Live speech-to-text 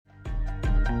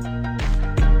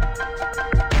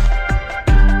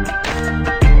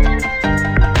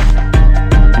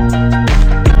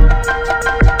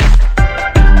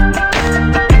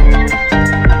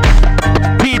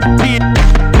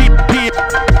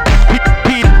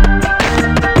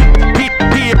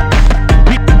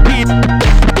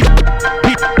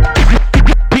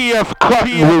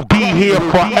Cuttin will be here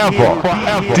forever.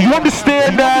 Do you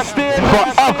understand that?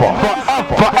 Forever.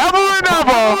 Forever and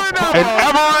ever. And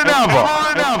ever and ever.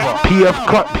 PF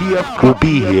Cuttin will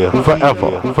be here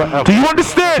forever. Do you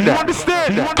understand that?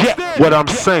 Get what I'm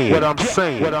saying. Forever.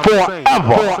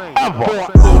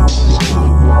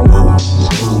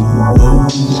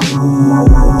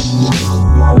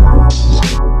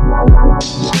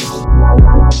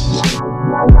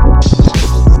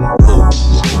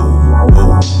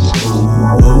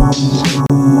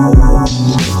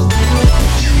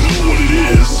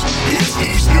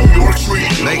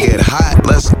 Make it hot,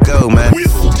 let's go, man.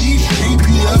 With DJ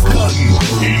Pf Cuttin.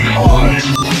 5,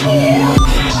 4,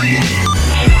 3, 2,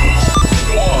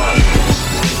 1.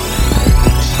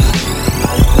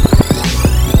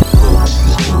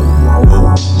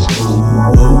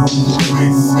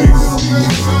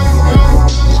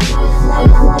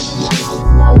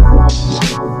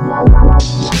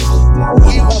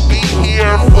 We will be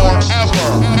here forever.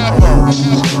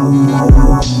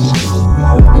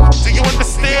 Do you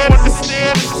understand?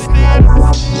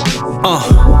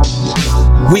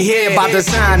 We here by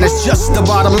design, that's just the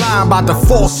bottom line. About to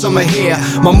force summer here.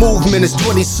 My movement is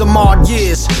 20 some odd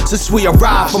years since we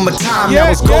arrived from a time that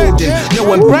was golden. No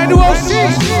one brand new OC.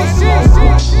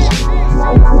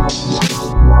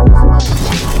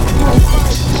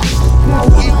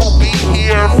 We will be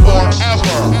here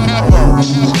forever.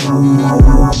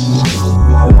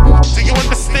 Do you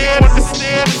understand?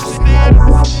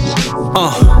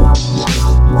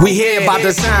 We here by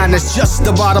design, that's just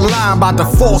the bottom line. About to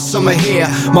force summer here.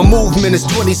 My movement is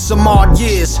 20 some odd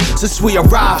years since we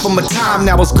arrived from a time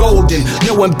that was golden.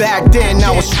 No one back then,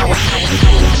 now it's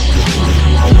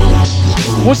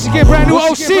once you get brand new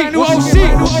OC,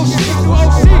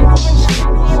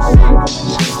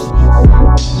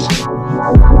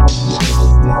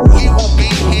 We will be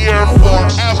here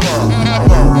forever.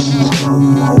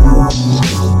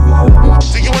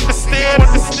 Do you understand?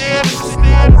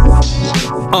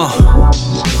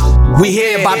 We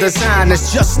here by design,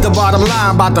 that's just the bottom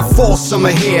line. About to force summer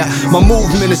here. My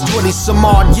movement is 20 some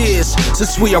odd years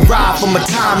since we arrived from a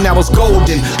time that was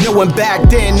golden. No one back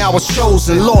then, I was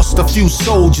chosen. Lost a few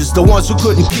soldiers, the ones who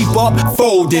couldn't keep up,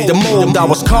 folded. The mold I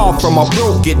was carved from, I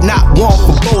broke it. Not one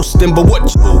for boasting, but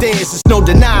what you there's is no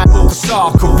denying.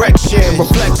 Facade correction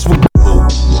reflects with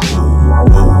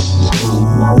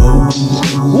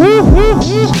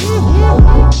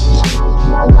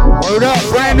word up,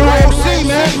 brand new OC,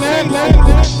 man.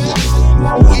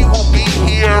 We will be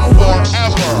here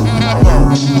forever.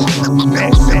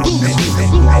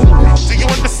 Do you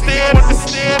understand?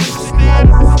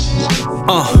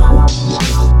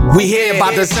 We here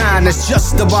by design, that's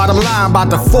just the bottom line. About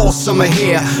to force summer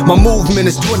here. My movement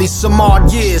is 20 some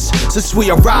odd years since we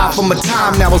arrived from a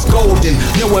time that was golden.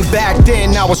 No one back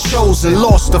then, I was chosen.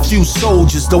 Lost a few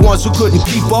soldiers, the ones who couldn't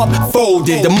keep up,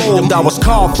 folded. The mold I was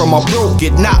carved from, I broke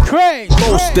it. Not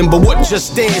boasting, but what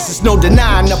just is, there's no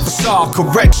denying the facade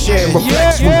correction.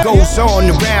 Reflects what goes on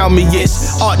around me.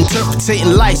 It's art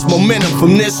interpreting life's momentum.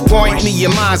 From this point, me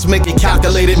and minds making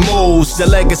calculated moves. The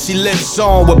legacy lives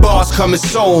on with bars coming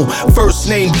soon. First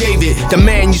name David, the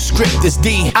manuscript is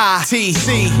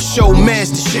D-I-T-C. Show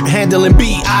mastership handling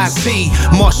B-I-C.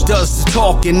 Much does the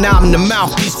talking, I'm the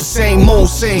mouthpiece for same moon,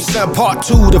 same sun. Part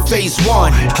 2 to phase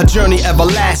 1. A journey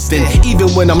everlasting, even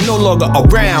when I'm no longer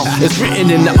around. It's written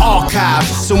in the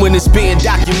archives, so when it's being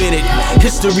documented,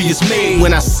 history is made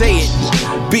when I say it,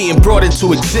 being brought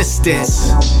into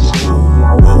existence.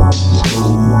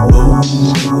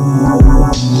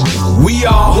 We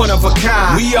are one of a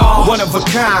kind. We are one of a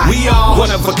kind. We are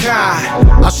one of a kind.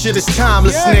 Our shit is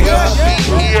timeless, nigga. Be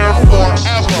here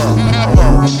forever.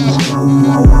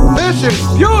 This is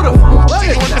beautiful. Do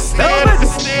you understand?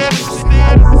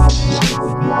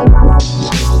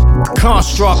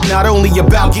 Construct not only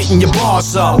about getting your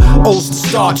bars up. O's the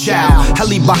star child. I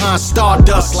leave behind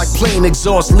stardust like plane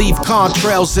exhaust. Leave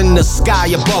contrails in the sky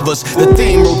above us. The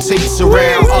theme rotates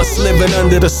around us, living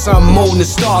under the sun, moon, and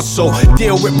stars. So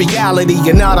deal with reality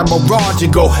and not a mirage.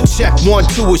 And go check 1,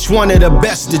 2, which one of the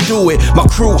best to do it. My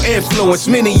crew influence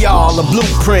many y'all. A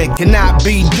blueprint cannot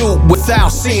be duped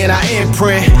without seeing our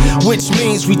imprint, which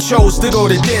means we chose to go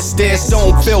the distance.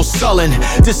 Don't feel sullen.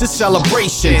 This is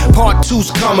celebration. Part 2's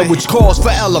coming, which calls for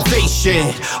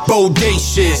elevation.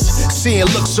 Bodacious, seeing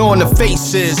looks on the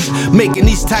faces, making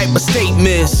these type of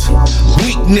statements.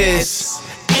 Weakness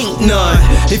ain't none.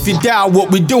 If you doubt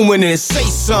what we doing, then say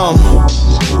some.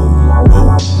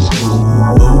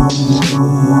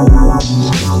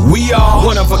 We are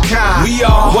one of a kind. We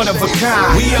are one of a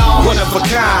kind. We are one of a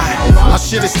kind. Our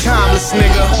shit is timeless,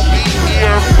 nigga.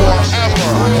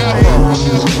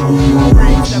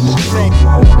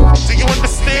 Do you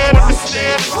understand?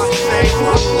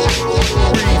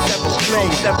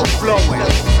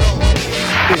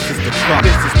 This is the come.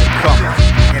 This is the come.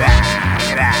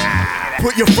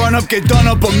 Put your front up, get done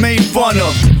up, or made fun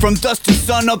of. From dusk to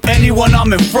sun up, anyone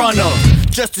I'm in front of.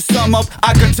 Just to sum up,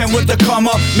 I contend with the come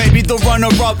up. Maybe the runner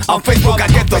up. On Facebook, I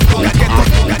get the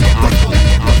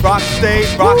rock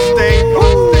stage,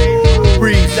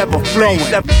 breeze ever flowing.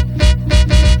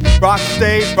 Rock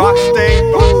stage,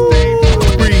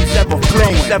 breeze ever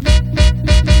flowing.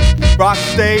 Rock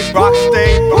stage,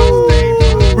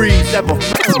 breeze ever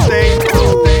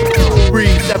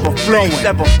flowing. Breeze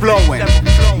ever flowing.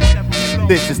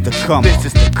 This is the come up. This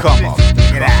is the come up.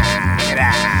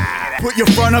 Put your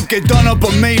front up, get done up,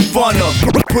 or made fun of.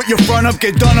 Put your front up,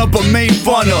 get done up, or made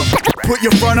fun of. Put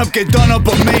your front up, get done up,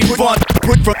 or made fun.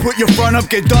 Put your front up,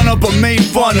 get done up, or made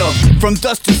fun of. From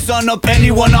dusk to sun up,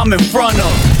 anyone I'm in front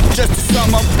of. Just to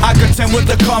sum up, I contend with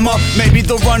the come up. Maybe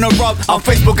the runner up. On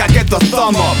Facebook, I get the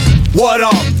thumb up. What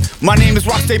up? My name is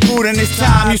Rock, stay Pooh, and it's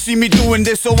time you see me doing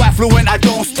this so affluent I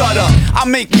don't stutter. I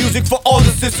make music for all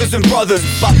the sisters and brothers.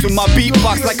 Box to my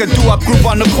beatbox like a doo-wop group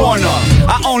on the corner.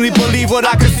 I only believe what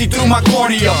I can see through my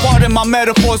cornea. Pardon my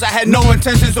metaphors, I had no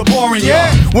intentions of boring ya.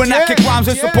 When I kick rhymes,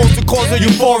 it's supposed to cause a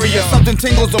euphoria. Something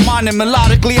tingles on mine and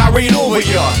melodically I read over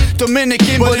ya.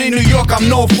 Dominican, but in New York I'm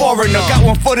no foreigner. Got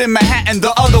one foot in Manhattan,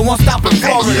 the other one stop in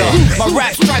Florida. My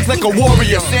rap strikes like a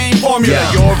warrior, same formula.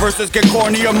 Your verses get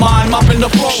cornier, mine mopping the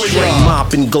floor with ya.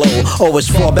 Mop and glow, oh as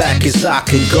far back as I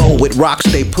can go. With Rock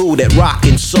stay Pooh, that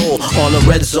rockin' soul. On a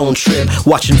red zone trip,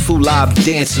 watching Foo live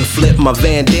dance and flip. My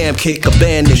Van Damme kick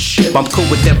abandoned ship. I'm cool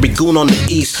with every goon on the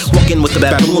east, walking with the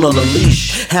baboon on the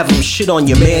leash. Have them shit on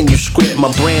your manuscript.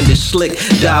 My brand is slick,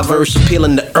 diverse,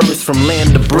 appealing to earth from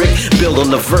land to brick. Build on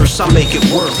the verse, I make it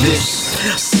work. This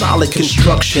solid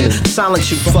construction, silence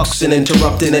you fucks and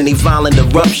interrupting any violent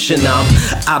eruption. I'm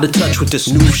out of touch with this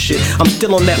new shit. I'm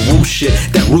still on that woo shit.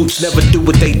 That roots never do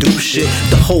what they do shit.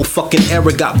 The whole fucking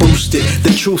era got boosted. The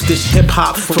truth is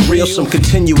hip-hop, for real, some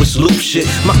continuous loop shit.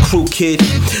 My crew, kid,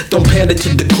 don't pander to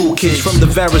the cool kids. From the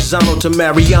Verrazano to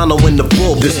Mariano in the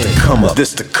bull. This the come up,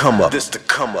 this the come up, this the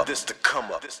come up, this the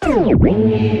come up.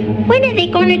 When are they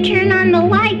gonna turn on the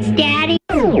lights, Daddy?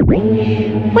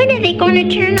 When are they gonna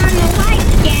turn on the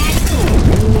lights, Daddy?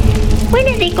 When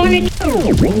are they gonna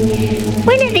turn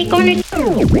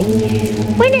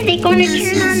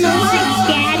on the lights,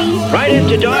 Daddy? Right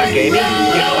into dark, Amy. You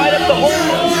light up the whole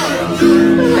world.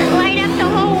 Light up the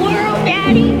whole world,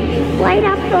 Daddy. Light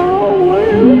up the whole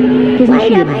world.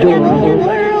 Light up the whole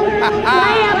world.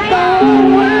 Light up the whole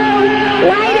world.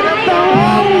 Light up the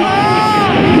whole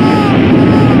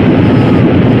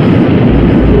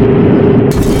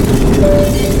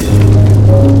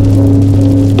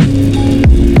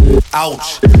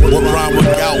Ouch, what rhyme with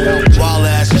gout? Wild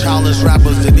ass childish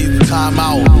rappers that need the time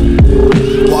out.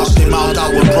 Wash their mouth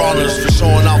out with brawlers for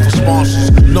showing out for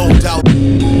sponsors, no doubt.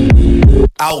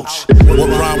 Ouch, what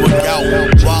rhyme with gout?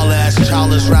 Wild ass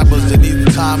childish rappers that need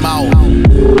the time out.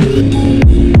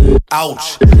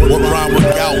 Ouch, what rhyme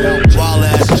with gout? Wild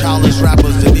ass childish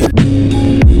rappers that need.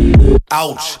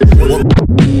 Ouch, what?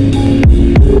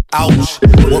 Ouch,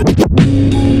 what?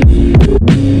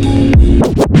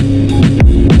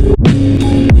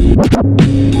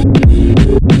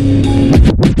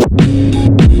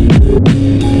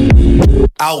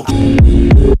 Out,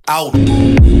 out,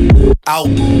 out,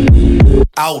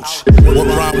 ouch. What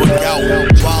rhyme with gout?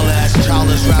 Wild ass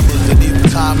childish rappers that need the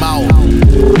time out.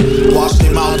 Wash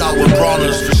their mouth out with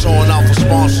brawlers for showing out for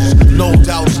sponsors. No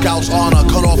doubt, scouts honor,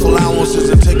 cut off allowances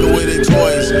and take away their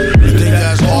toys. You think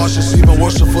that's harsh? It's even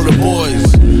worse for the boys.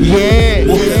 Yeah.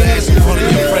 Whoop that ass in front of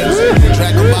your friends,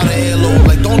 drag them by the earlobe,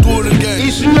 like don't do it again.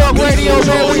 EastNYRADIO,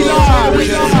 man, we live. We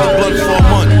can't hit the blood for a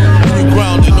month. When you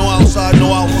grounded, no outside, no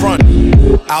out front.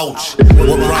 Ouch,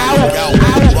 what rhyme with gout?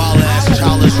 Wild ass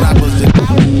childish rappers that.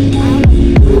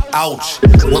 Ouch,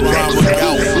 what rhyme with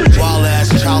gout? Wild ass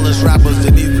childish rappers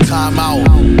that need the time out.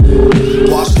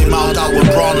 Wash their mouth out with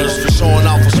brawlers for showing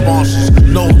out for sponsors.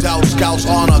 No doubt, scouts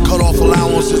honor, cut off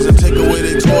allowances and take away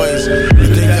their toys. You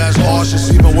think that's harsh?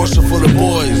 It's even worse for the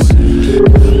boys.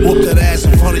 Whoop that ass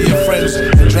in front of your friends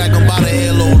and drag them by the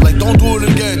earlobe, like don't do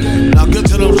it again. Now get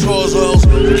to them chores or else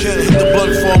you can't hit the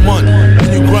blood for a month.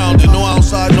 When you grounded, no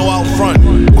outside, no out front.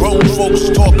 Grown folks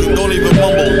talking, don't even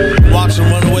mumble. Watch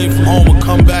them run away from home and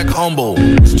come back act humble.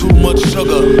 It's too much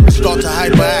sugar, start to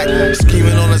hyperact.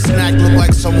 Scheming on a snack, look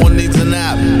like someone needs a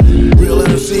nap. Real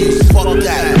MCs, fuck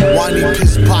that. Whiny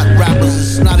piss pot rappers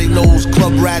and snotty nose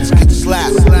club rats get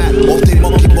slapped. Off they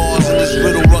monkey bars in this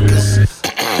riddle ruckus.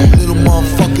 Little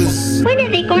motherfuckers. When are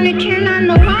they gonna turn on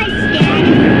the lights,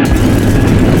 Daddy?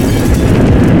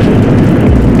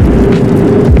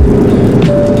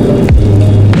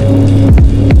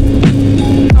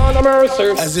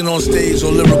 As in on stage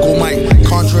or lyrical mic,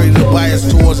 contrary to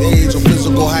bias towards age or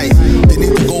physical height. They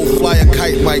need to go fly a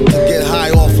kite bike to get high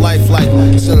off life like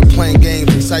instead of playing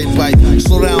games and sight bite.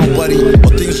 Slow down, buddy,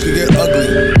 or things could get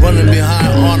ugly. Running behind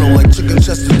Arnold like Chicken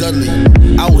Chester Dudley.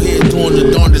 Out here doing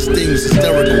the darndest things,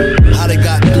 hysterical. How they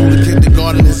got through the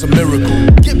kindergarten is a miracle.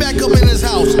 Get back up in his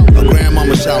house, a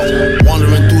grandmama shout.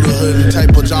 Wandering through the hood in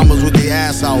tight pajamas with their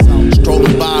ass out.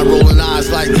 Strolling by, rolling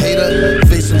eyes like hater.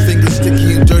 Facing fingers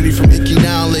sticky and dirty from icky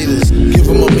now laters. Give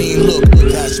him a mean look,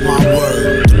 that's my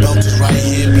word. The belt is right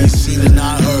here, be seen and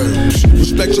not heard.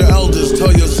 Respect your elders,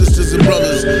 tell your sisters and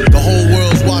brothers. The whole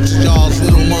world's watching y'all's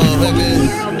little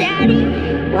motherfuckers. Daddy,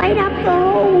 light up the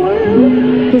whole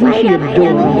world. Light up the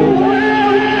whole world.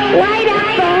 Light up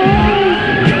the whole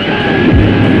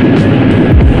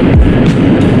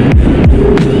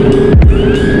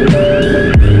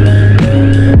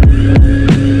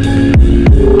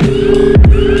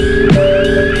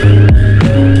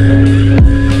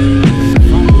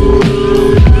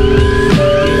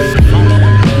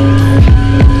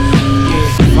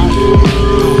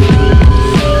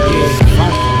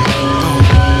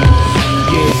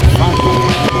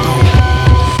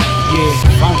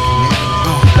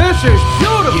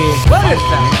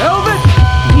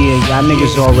Y'all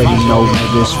niggas already know,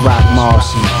 niggas. Rock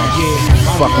Marcy.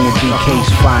 Fucking with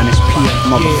BK's finest, Pf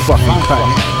motherfucking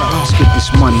Cuttin. Let's get this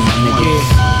money, my nigga.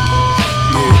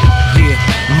 Yeah,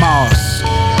 Mars,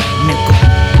 nigga.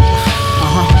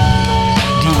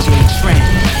 DJ Trent,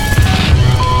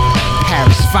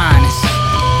 Paris finest.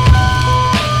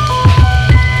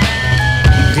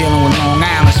 I'm dealing with Long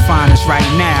Island's finest right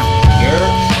now.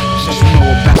 Just know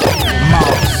about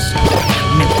Mars,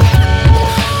 nigga.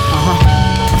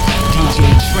 DJ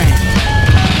Trent,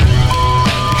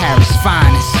 Paris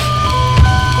finest.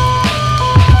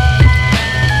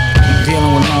 I'm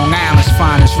dealing with Long Island's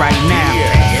finest right now.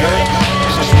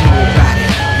 Just know about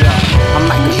it. I'm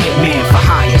like a hitman for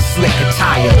hire, slick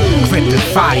attire, cryptic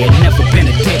fire. Never been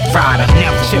a dick rider,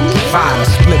 never chip provider.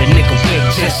 Split a nigga wig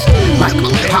just like a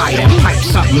papaya and pipe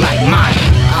something like mine.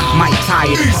 Might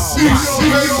tie it.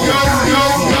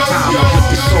 Time I put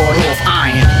the sword off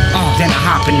iron. Then I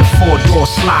hop in the 4-door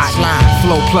slide.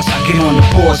 Flow plus I get on the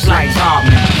boards like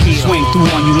Rodman. Swing through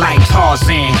on you like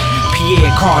Tarzan. Pierre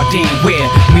Cardin, where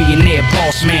millionaire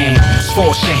boss man.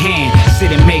 Force your hand,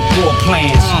 sit and make war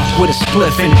plans. With a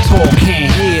spliff in a tall can.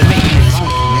 Making it.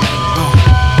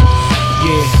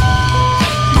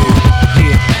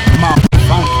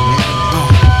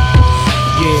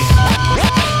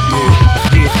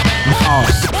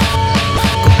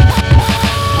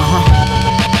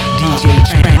 DJ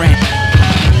Trent,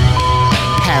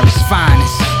 Paris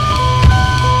finest.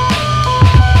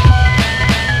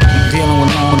 I'm dealing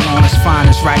with Long's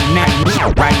finest right now.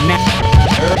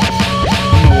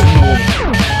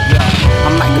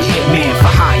 I'm like a hitman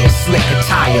for hire, slick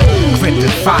attire,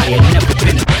 cryptic fire, never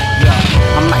been.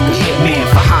 I'm like a hitman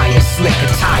for hire, slick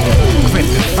attire,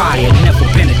 cryptic fire, never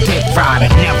been a dick rider,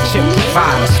 never chip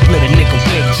provider, split a nigga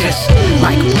wig just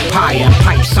like a papaya and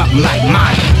pipe something like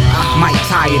mine. Might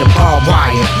tie it to barbed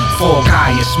wire, Fall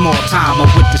Guy, small timer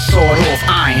with the sword off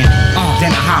iron.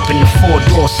 Then I hop in the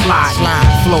 4-door slide.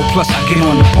 Flow plus I get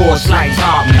on the boards like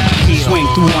Rodman. Swing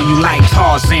through on you like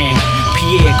Tarzan.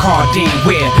 Pierre Cardin,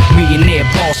 where millionaire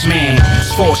boss man.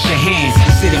 Force your hand,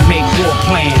 sit and make war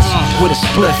plans. With a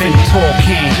spliff in a tall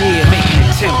can. Make an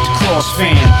attempt to cross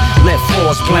fam. Let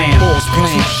fours blam.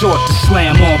 Too short to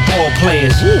slam on ball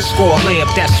players. Score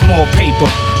layup, that small paper.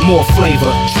 More flavor.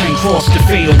 Train cross the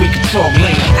fatal, we can talk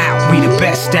later. Out, we the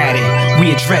best at it.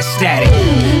 We address static.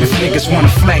 If niggas wanna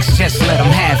flex, just let them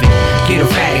have it. Get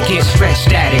erratic, get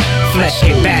stretched at it. Flesh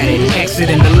get battered. Exit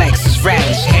in the Lexus,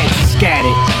 radish, heads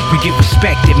scattered. We get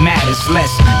respect, it matters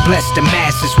less. Bless the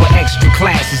masses with extra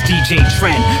classes. DJ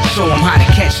Trent, show them how to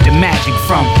catch the magic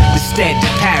from the stead to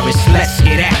Paris. Let's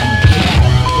get at 'em.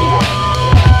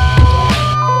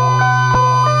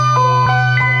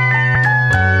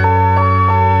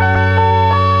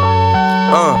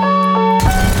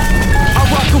 I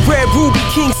rock a red ruby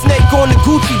king snake on the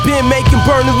Gucci, been making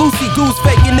burning Lucy dudes,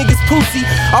 faking niggas pussy.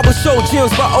 I was show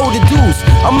gems by older dudes.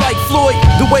 I'm like Floyd,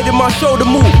 the way that my shoulder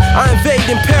move. I invade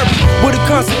and parry, where the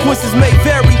consequences may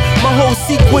vary. My whole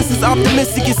sequence is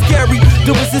optimistic and scary.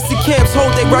 The resistant camps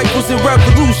hold their rifles in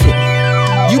revolution.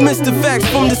 You missed the facts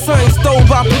from the science stole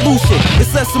by pollution.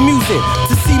 It's less amusing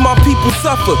to see my people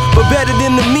suffer, but better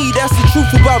than the me, that's the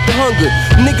truth about the hunger.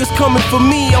 Niggas coming for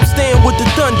me, I'm staying with the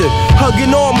thunder.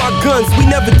 Hugging all my guns, we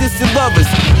never distant lovers.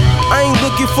 I ain't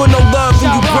looking for no love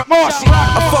when you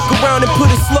I fuck around and put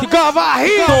a slug on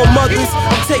mothers.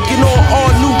 I'm taking on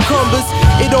all newcomers.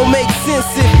 It don't make sense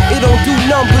if it don't do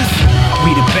numbers.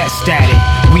 We the best at it,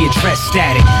 we address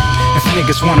static. If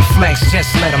niggas wanna flex,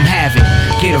 just let them have it.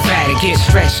 Get erratic, get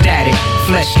stretched at it.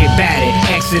 Flesh get battered,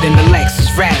 exit in the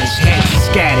Lexus radish, heads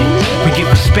scattered. We give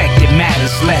respect, it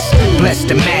matters less. Bless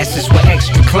the masses with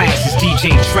extra classes.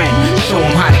 DJ Trend, show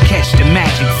them how to catch the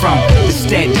magic from the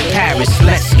stead to Paris.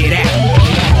 Let's get at it.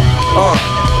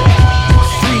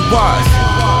 Street Wyze,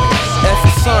 F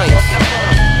is science.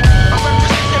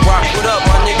 Rock, what up,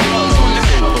 my nigga?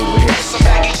 Some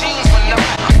baggy jeans when I'm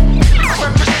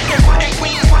representing Puttin'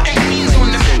 Queens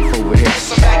on the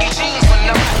some baggy jeans when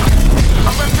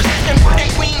I'm representing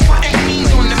Puttin' Queens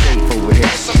on the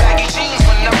some baggy jeans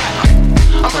when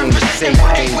I'm representing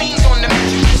Puttin' Queens on the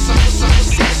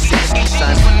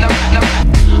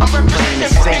I'm representing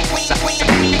Puttin'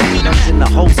 Queens in the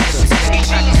holster.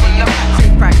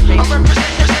 I'm representing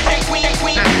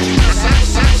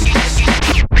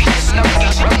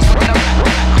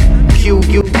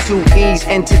Q-U-2-E's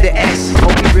into the S.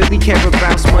 All we really care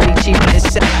about's money, cheaper and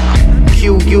sex.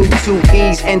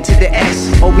 Q-U-2-E's into the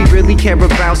S. All we really care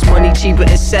about's money, cheaper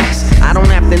and sex. I don't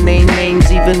have to name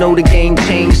names even though the game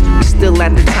changed. We still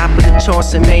at the top of the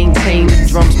charts and maintain. The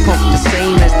drums pump the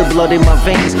same as the blood in my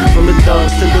veins. From the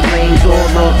thugs to the lanes, all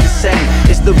love the same.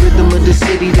 It's the rhythm of the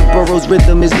city, the borough's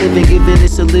rhythm is living. Giving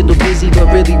it's a little busy,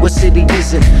 but really what city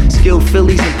isn't? Skilled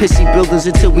Phillies and pissy buildings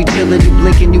until we chillin'. You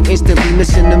blinking, you instantly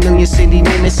missing a million city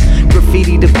minutes.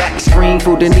 Graffiti the back screen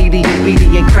for the needy and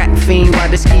weedy and crack fiend. Why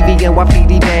the skeevy and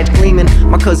YPD badge gleaming?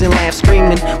 My cousin laughs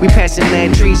screaming. We passing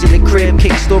mad trees in the crib,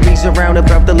 kick stories around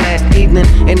about the last evening,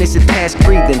 and it's a task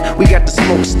breathing. We got the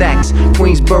smoke stacks,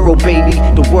 Queensboro baby,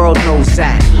 the world knows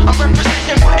that. I'm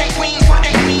representing Puttin'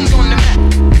 Queens on the map.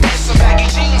 Some baggy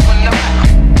jeans when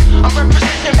I'm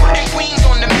representing Puttin' Queens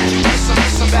on the map.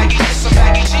 Some baggy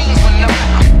jeans when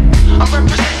I'm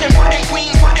representing Puttin'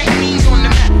 Queens on the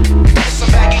map.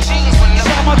 Some baggy jeans when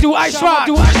I'm do ice rock,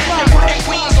 do ice rock. Puttin'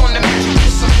 Queens on the map.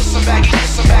 Some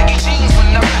baggy jeans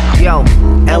when Yo,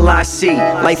 LIC,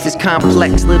 life is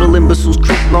complex. Little imbeciles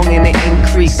creep long in the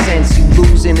increased sense. You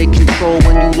losing the control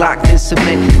when you locked in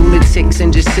cement. Lunatics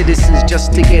and just citizens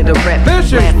just to get a rep.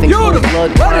 Laughing cold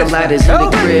blood, crime lighters in the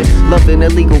crib. Loving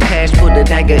illegal cash, put a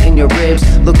dagger in your ribs.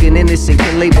 Looking innocent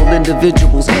can label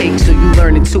individuals hate. So you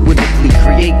learn intuitively,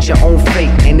 create your own fate.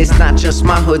 And it's not just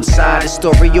my hood side, it's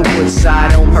story of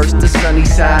Woodside. Elmhurst to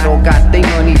Sunnyside, all got they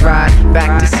money ride.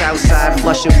 Back to Southside,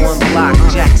 Flushing one block.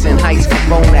 Jackson Heights,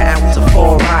 Corona out to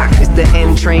Fall Rock. It's the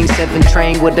N train, 7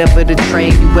 train, whatever the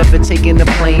train. You ever taking the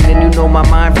plane, and you know my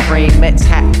mind frame. Mets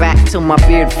hat back till my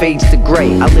beard fades to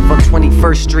gray. I live on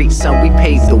 21st Street, son, we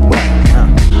paved the way.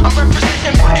 I'm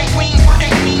representing Puttin'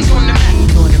 Queens on the map.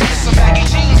 Some baggy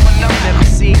jeans when I'm never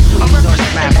seen Queens on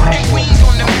the map. Puttin' Queens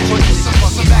on the map.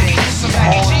 Some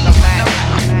baggy jeans when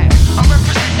I'm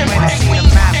representing Puttin'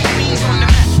 Queens on the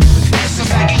map. Some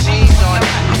baggy jeans on the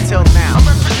map until now. I'm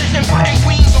representing Puttin'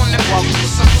 Queens on the map.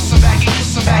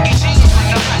 Some baggy jeans on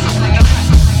the map.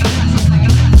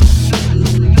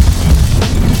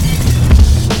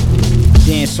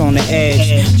 Dance on the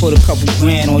edge, put a couple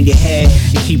grand on your head,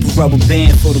 and keep a rubber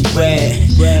band for the bread.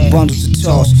 Bundles of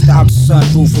toss, out the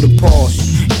sunroof for the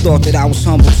Porsche. Thought that I was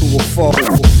humble to a fall.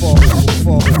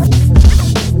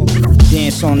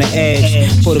 Dance on the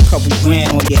edge, put a couple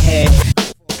grand on your head.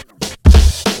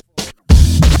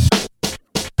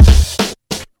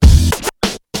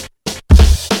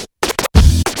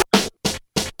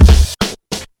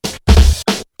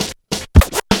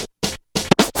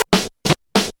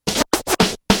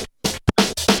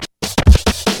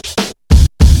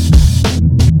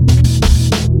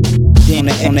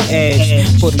 On the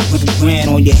edge, put a grand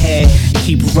on your head,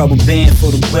 keep a rubber band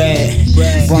for the bread.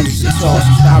 Bundles of toss,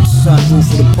 out the sunroof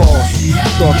for the Porsche.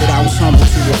 Thought that I was humble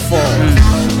to a fall.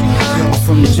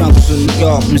 From the jungles of New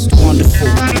York, Mr. Wonderful,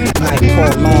 like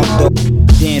Paul Londo.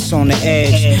 Dance on the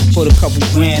edge, Put a couple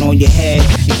grand on your head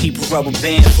and keep a rubber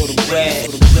band for the bread.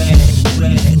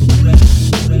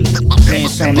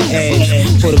 Dance on the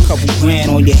edge, put a couple grand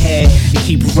on your head and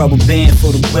keep a rubber band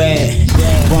for the bread.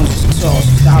 Bums to toss,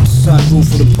 out the sunroof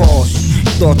for the Porsche.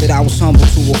 Thought that I was humble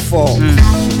to a fault.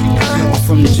 I'm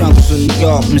from the jungles of New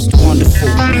York, Mr. Wonderful.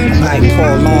 I'm like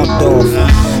Paul Orndorff.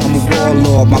 I'm a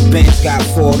warlord, my bench got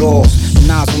 4 doors. The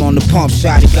nozzle on the pump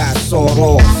shot, it got sawed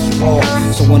off.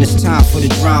 So when it's time for the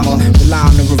drama, rely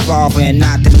on the revolver and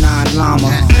not the 9 llama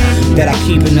that I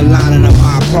keep in the line in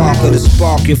my park, or the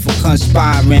spark you for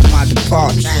conspiring my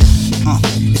departure.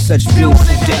 It's such a beautiful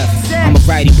death. I'm a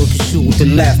righty but can shoot with the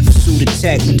left. Pursue the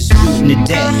tech when disputing the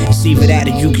debt. It's either that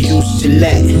or you can use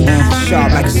Gillette.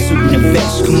 Sharp like a suit and a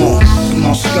vest. Come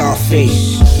on,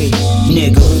 Scarface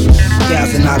Nigga.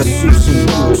 Thousand out of suits and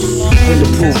boots.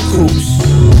 Bulletproof coops.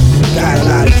 Got a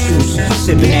lot of juice.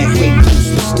 Sipping that grape juice,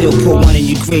 but still put one in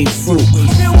your grapefruit.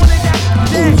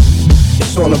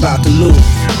 It's all about the loot.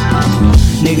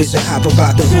 Niggas that hop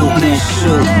about the hoop and then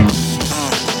shoot.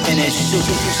 And then shoot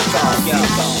the star.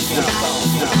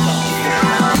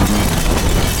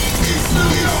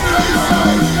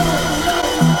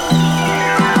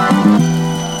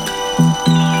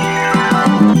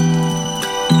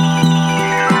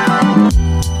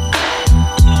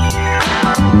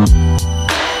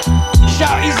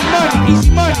 Shout easy money, easy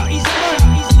money, easy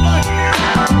money, easy money.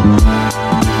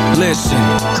 Listen.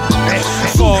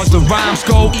 As far as the rhymes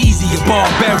go, easy a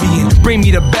barbarian. Bring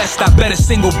me the best, I bet a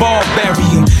single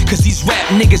barbarian. Cause these rap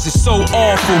niggas is so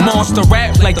awful. Monster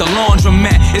rap like the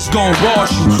laundromat, it's gon'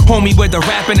 wash you. Homie, with the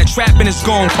rapping and trapping, it's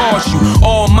gon' cost you.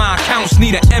 All my accounts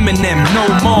need an Eminem, no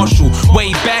Marshall.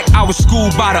 Way back, I was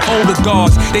schooled by the older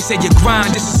guards. They said your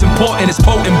grind just as important as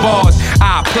potent bars.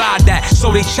 I applied that,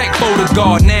 so they check for the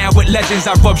guard. Now with legends,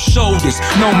 I rub shoulders,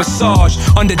 no massage.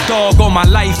 Underdog all my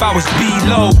life, I was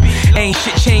below. Ain't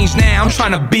shit changed now, I'm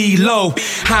tryna be low.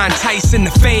 High and Tyson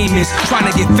the famous,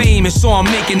 tryna get famous, so I'm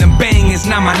making them bangers.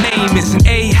 Now my name is an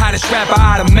A, hottest rapper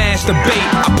out of masturbate.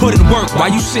 I put in work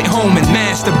while you sit home and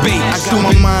masturbate. I got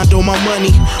my mind on my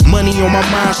money, money on my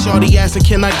mind. Shorty asking,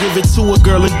 can I give it to a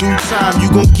girl in due time? You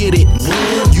gon' get it,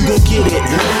 you gon' get it,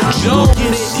 you gon'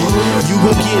 get it, you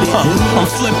gon' get it. I'm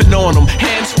flipping on them,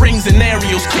 handsprings and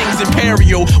aerials, kings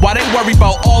imperial. Why they worry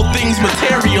about all things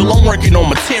material? I'm working on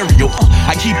material.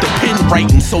 I keep the pen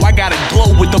writing, so I gotta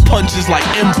glow with the punches like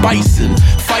M. Bison.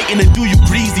 Fighting to do you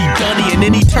greasy dunny. In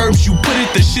any terms you put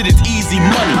it, the shit is easy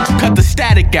money. Cut the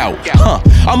static out.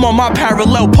 I'm on my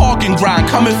parallel parking grind,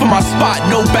 coming for my spot,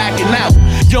 no backing out.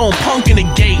 Yo, I'm punk in the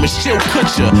game, it's chill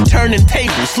kutcher. Turning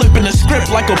tables, slipping the script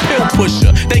like a pill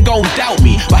pusher. They gon' doubt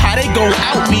me, but how they gon'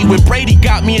 out me when Bhrddy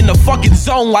got me in the fucking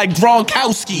zone like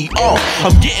Gronkowski?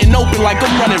 I'm getting open like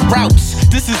I'm running routes.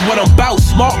 This is what I'm about,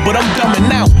 smart but I'm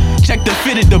dumbing out. Check the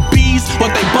fit of the bees,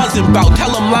 what they buzzing about.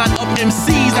 Tell them line up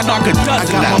MCs, I knock a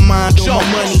dozen out. I got my mind on my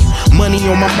money, money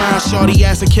on my mind. Shorty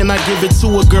asking, can I give it to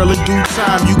a girl in due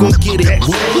time? You gon' get it,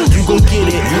 you gon'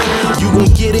 get it, you gon'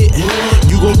 get it,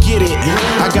 you gon' get it.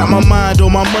 I got my mind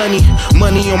on my money,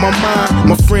 money on my mind.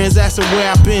 My friends asking where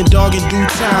I been, dog, in due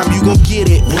time. You gon' get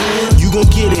it, you gon'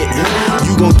 get it,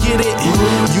 you gon' get it,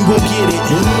 you gon' get it.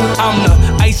 I'm the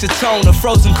isotone, the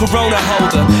frozen Corona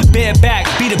holder. Bare back,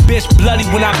 beat a bitch bloody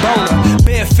when I bone her.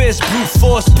 Bare fist, brute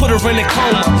force, put her in a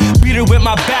coma. Beat her with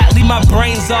my bat, leave my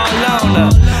brains all on her.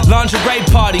 Lingerie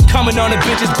party, coming on a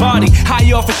bitch's body.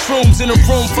 High off of shrooms in a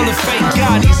room full of fake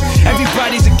Gottis.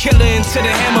 Everybody's a killer into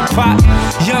the hammer pot.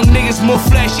 Young niggas more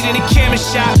flashy than a camera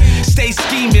shot. Stay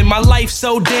scheming, my life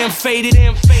so damn faded.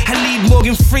 I need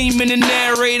Morgan Freeman to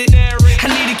narrate it. I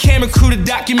need a camera crew to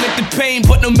document the pain.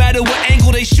 But no matter what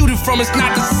angle they shoot it from, it's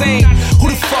not the same. Who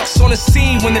the fuck's on the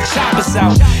scene when the chopper's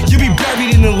out? You be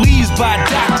buried in the leaves by a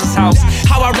doctor's house.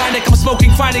 How ironic, I'm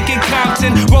smoking chronic in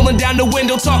Compton, rolling down the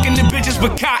window talking to bitches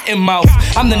with cotton mouth.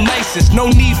 I'm the nicest, no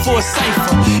need for a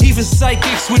cipher. Even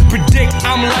psychics would predict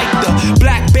I'm like the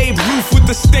Black Babe Ruth with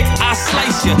the stick, I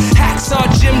slice ya. Hacksaw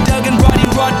Jim Duggan, Body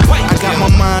Rod White. I got my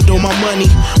mind on my money,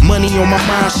 money on my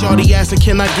mind. Shorty asking,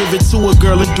 can I give it to a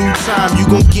girl in due time? You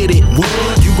gon' get it,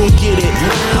 you gon' get it,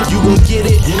 you gon' get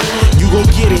it, you gon'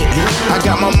 get it. I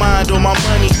got my mind on my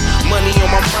money, money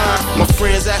on my mind. My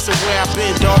friends asking where I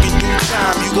been, dog, in due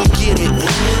time. You gon' get it,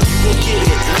 you gon' get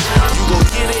it, you gon'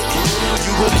 get it,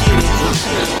 you gon' get it.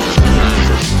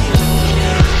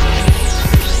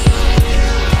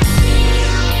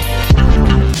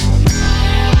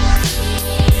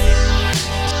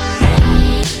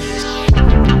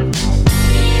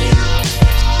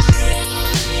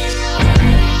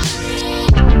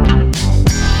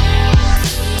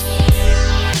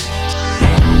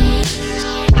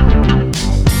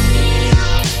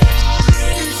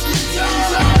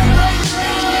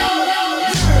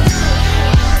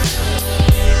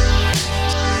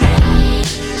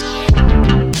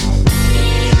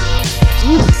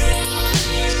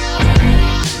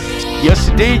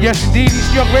 Yes, indeed.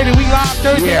 EastNYRADIO, we live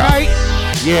Thursday night.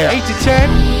 8 to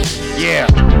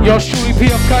 10. Yours truly,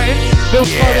 Pf Cuttin. Bill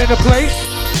Carter in the place.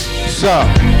 So,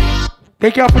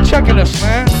 thank y'all for checking us,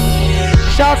 man.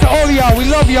 Shout out to all of y'all. We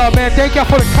love y'all, man. Thank y'all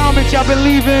for the comments y'all been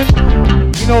leaving.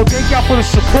 You know, thank y'all for the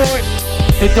support,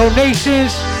 the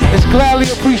donations. It's gladly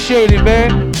appreciated,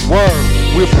 man. Word.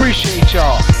 We appreciate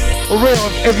y'all. For real.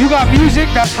 If you got music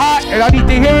that's hot and I need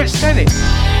to hear it, send it.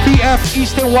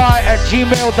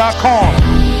 pfeastny@gmail.com.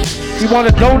 If you want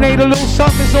to donate a little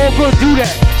something, it's all good. Do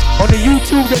that. On the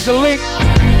YouTube, there's a link.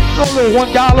 A little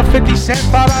 $1, 50 cents,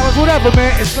 $5, whatever,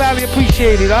 man. It's gladly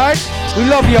appreciated, all right? We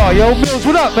love y'all, yo. Mills,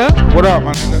 what up, man? What up,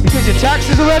 my nigga? You did your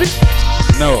taxes already?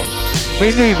 No.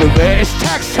 Me neither, man. It's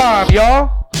tax time,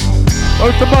 y'all.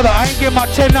 Earth the mother, I ain't get my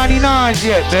 1099s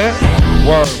yet, man.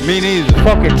 Word, me neither.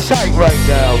 Fucking tight right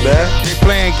now, man. They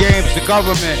playing games, the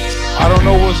government. I don't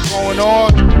know what's going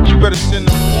on. You better send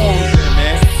them forms in,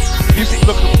 man. People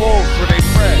looking forward for their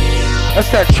friends. That's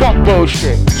that Trump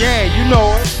bullshit. Yeah, you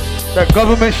know it. That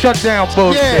government shutdown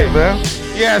bullshit, man.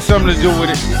 Yeah, something to do with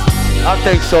it. I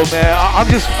think so, man. I'm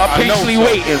patiently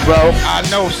waiting, bro. I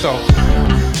know so.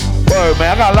 Word,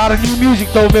 man. I got a lot of new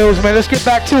music, though, Mills, man. Let's get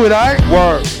back to it, all right?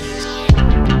 Word.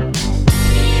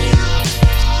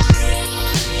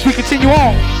 So we continue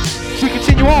on. So we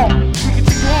continue on. So we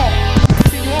continue on.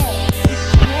 Continue on.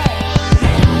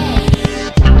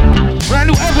 Brand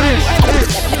new evidence.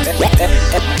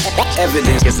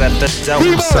 Evidence is at the dope.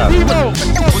 What's up?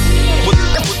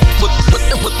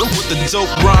 With the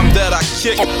dope rhyme that I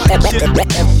kick.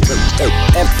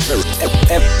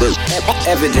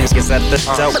 Evidence is at the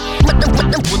dope.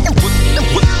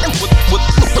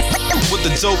 With the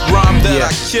dope rhyme that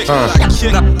I kick.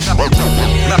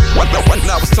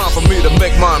 Now it's time for me to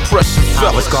make my impression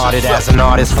felt. I was guarded as an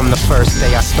artist from the first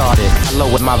day I started. I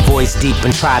lowered my voice deep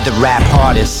and tried to rap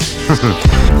hardest.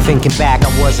 Thinking back, I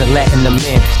wasn't letting them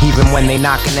in. Even when they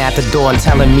knocking at the door and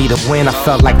telling me to win, I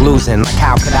felt like losing. Like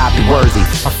how could I be worthy?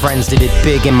 My friends did it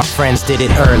big and my friends did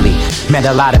it early. Met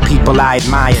a lot of people I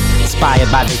admired, inspired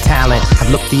by their talent.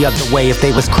 I'd look the other way if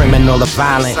they was criminal or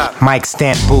violent. Mic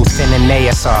stand booth in an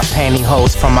ASR,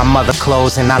 pantyhose from my mother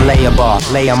clothes and I lay a bar.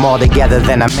 Lay them all together,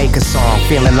 then I make a song,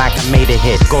 feeling like I made a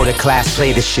hit. Go to class,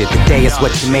 play the shit, the day is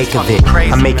what you make of it.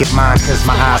 I make it mine cause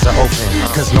my eyes are open,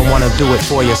 cause no one will do it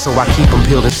for you, so I keep them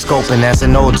peeled and scoping. As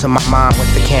an ode to my mom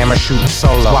with the camera shooting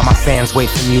solo, while my fans wait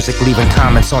for music, leaving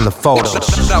comments on the photos.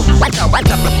 Now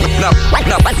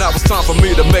it's time for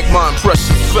me to make my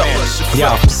impression felt.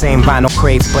 Yo, same vinyl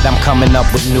crates, but I'm coming up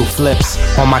with new flips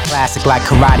on my classic like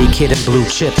Karate Kid and Blue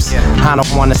Chips. I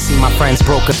don't wanna see my friends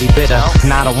broke or be bitter,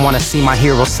 and I don't wanna see my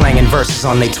heroes slanging verses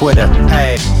on their Twitter.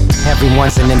 Hey,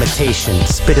 everyone's an imitation.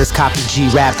 Spitters copy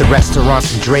G-Rap, the rest are on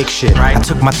some Drake shit. I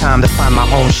took my time to find my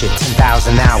own shit,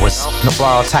 10,000 hours. No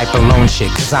borrow type of loan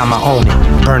shit, cause I'ma own it.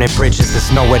 Burning bridges,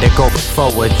 there's nowhere to go but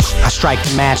forward. I strike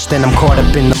the match, then I'm caught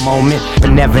up in the moment,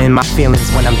 but never in my feelings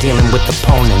when I'm dealing with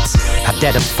opponents. I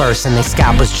dead them first and they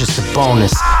scalpers just a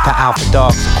bonus. The alpha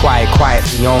dogs are quiet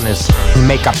the owners. We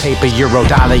make our paper euro,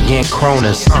 dollar, yen,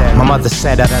 kronas. My mother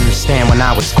said I'd understand when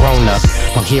I was grown up.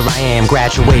 Well, here I am,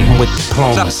 graduating with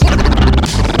diplomas.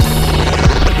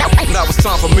 Now it's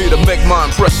time for me to make my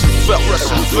impression felt.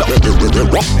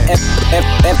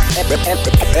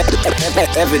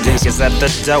 Evidence is at the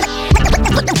dope.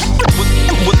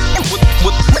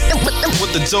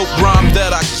 With the dope rhyme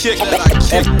that I kick.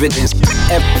 Evidence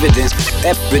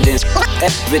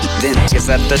is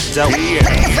at the dope.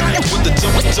 With the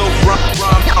dope rhyme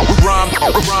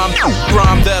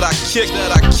that I kick.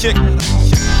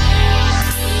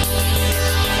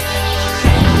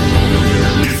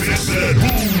 If it's that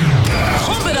boom,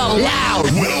 pump it out loud.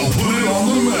 Well, put it on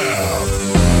the map.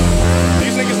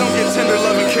 These niggas don't get tender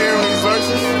love and care on these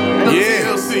verses. Yeah.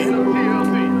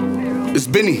 It's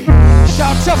Benny.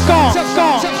 Shout Tough Gone.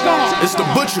 It's the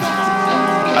Butcher. I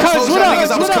told y'all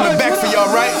niggas I was coming back for y'all,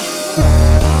 right?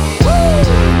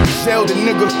 Tell the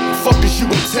nigga, fuck as you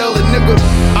can tell the nigga.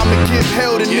 I'ma give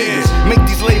hell to niggas. Make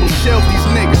these labels shelf these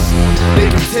niggas. They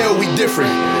can tell we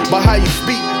different by how you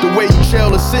speak, the way you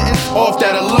trail a sentence. Off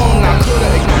that alone, I coulda.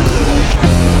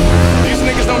 These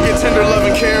niggas don't get tender love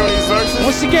and care on these verses.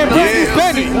 Once again, brand new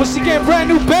Benny. Once again, brand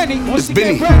new Benny. It's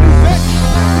Benny.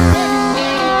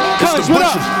 Cuz, what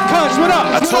up?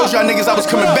 I told y'all niggas I was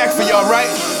coming back for y'all, right?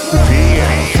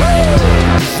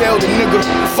 tell the nigga.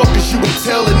 Fuck is you gon'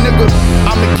 tell the nigga?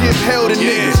 I'ma give hell to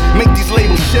niggas. Make these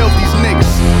labels shelf these niggas.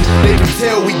 They can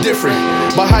tell we different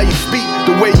by how you speak,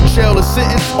 the way you trail a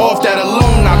sentence. Off that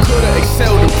alone, I coulda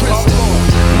excelled in Princeton.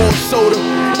 More soda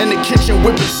in the kitchen,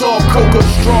 whipping soft coca,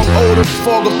 strong odor,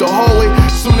 fog up the hallway.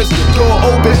 Soon as the door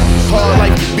open, hard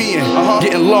life to be in.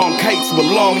 Getting long kites with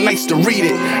long nights to read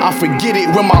it. I forget it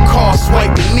when my car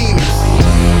swiping Neiman's.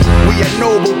 We at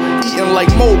Noble, eating like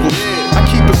moguls. I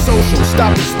keep it social,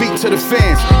 stop and speak to the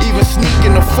fans, even sneak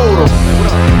in a photo.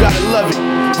 You gotta love it.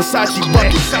 Versace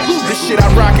buckets, this shit I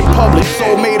rock in public.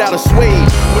 Soul made out of suede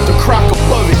with the crock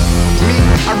above it. Me,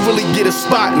 I really get a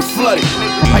spot and flood it.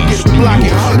 I get the block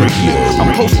and hug it.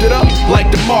 I'm posted up like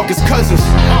the Marcus Cousins.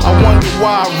 I wonder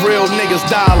why real niggas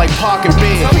die like Park and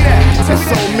Ben. And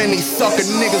so many sucker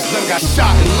niggas done got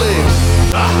shot and lived.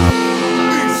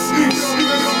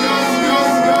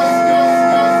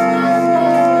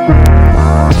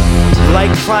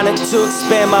 Like chronic to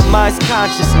expand my mind's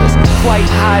consciousness. Quite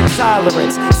high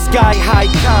tolerance, sky high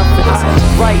confidence.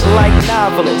 Write like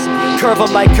novelists, curve them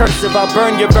like cursive. I'll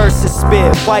burn your verses,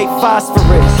 spit white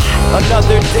phosphorus.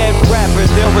 Another dead rapper,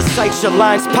 they'll recite your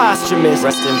lines posthumous.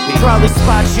 Rest in peace. Probably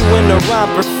spot you in a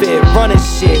romper fit, running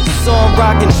shit. So I'm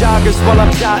rocking joggers while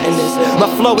I'm jotting this.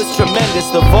 My flow is tremendous,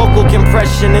 the vocal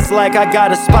compression is like I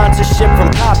got a sponsorship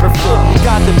from Copperfield.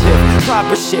 Got the pip,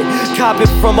 proper shit, cop it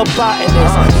from a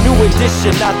botanist. New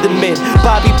edition, not the mid.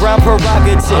 Bobby Brown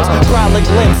prerogatives, brolic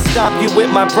limbs, stomp you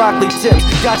with my broccoli tips.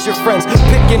 Got your friends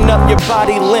picking up your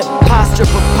body limp, posture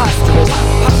preposterous.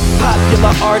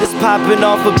 Popular artists popping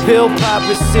off a pill,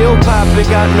 popping, seal popping,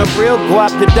 got no real guap,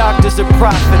 the doctors are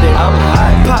profiting. I'm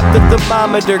high, pop the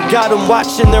thermometer, got them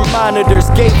watching their monitors,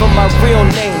 gave them my real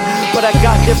name, but I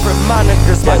got different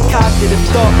monikers, my cognitive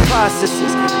thought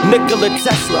processes. Nikola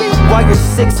Tesla, why you're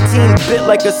 16-bit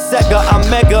like a Sega, I'm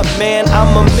Mega Man,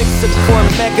 I'm a mix of core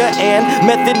Mega and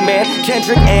Method Man,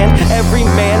 Kendrick and every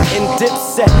man in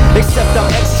Dipset, except I'm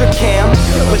extra cam,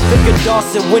 but think of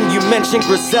Dawson when you mention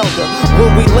Griselda.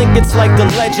 When we link it's like the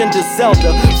legend of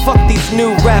Zelda. Fuck these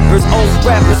new rappers, old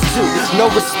rappers too. No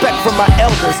respect for my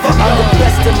elders. I'm the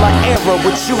best in my era.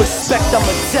 What you expect,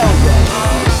 I'ma tell ya.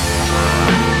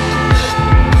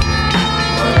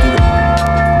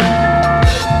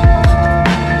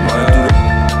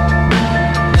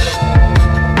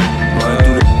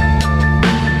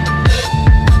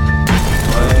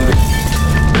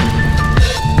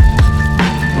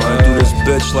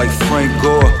 Bitch like Frank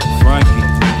Gore, Frankie.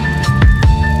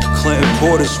 Clinton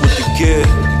Portis with the gear.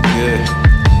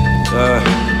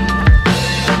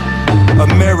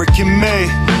 American made,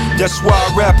 that's why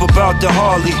I rap about the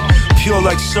Harley. Pure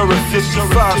like syrup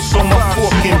 55, so my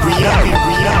fork in biryani.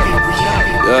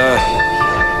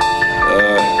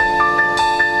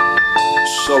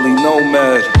 Sully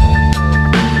Nomad.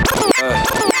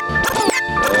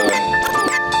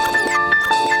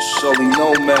 Sully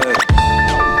Nomad.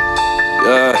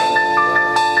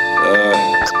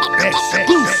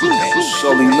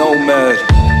 Sully Nomad.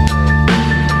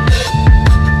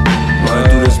 I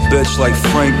do this bitch like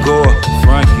Frank Gore,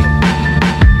 Frankie.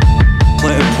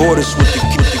 Clinton Portis with the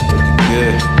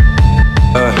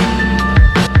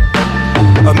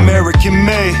American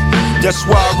made, that's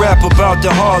why I rap about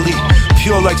the Harley.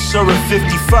 Pure like syrup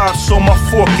 55, so my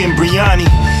fork in biryani.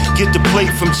 Get the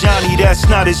plate from Johnny, that's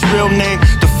not his real name.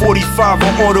 The 45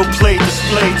 on autoplay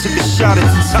display. Took a shot at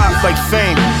the top like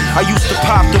fame. I used to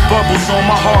pop the bubbles on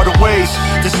my harder ways.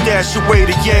 The stash away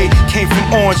the yay came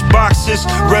from orange boxes.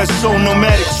 Red soul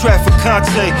nomadic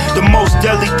trafficante. The most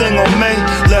deadly thing on me,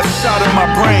 left side of my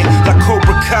brain, like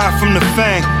Cobra Kai from the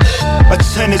Fang. A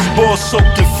tennis ball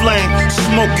soaked in flame.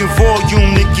 Smoking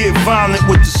volume to get violent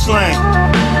with the slang.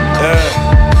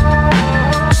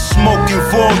 Smoking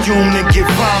volume and get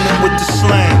violent with the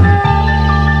slang.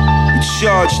 We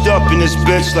charged up in this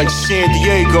bitch like San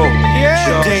Diego.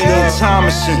 Dana and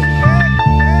Thomason.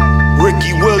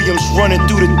 Ricky Williams running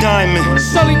through the diamond.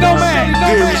 Sully Nomad.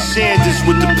 Barry Sanders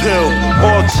with the pill.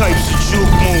 All types of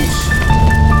juke moves.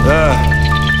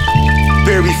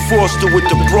 Barry Foster with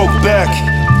the broke back.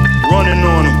 Running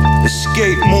on him.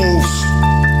 Escape moves.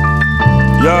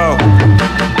 Yo.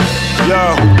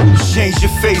 Change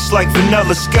your face like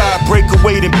Vanilla Sky. Break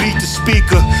away then beat the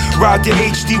speaker. Ride the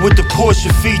HD with the Porsche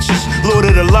features. Lord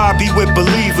of the lobby with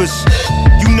believers.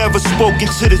 You never spoken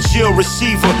to the jail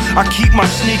receiver. I keep my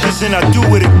sneakers and I do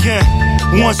it again.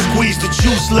 One squeeze the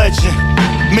juice legend.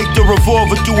 Make the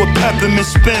revolver do a peppermint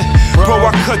spin. Bro,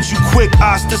 I cut you quick,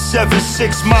 Asta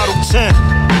 7.6 Model 10.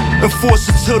 Enforce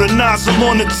it till the nozzle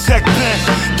on the tech bent.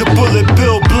 The bullet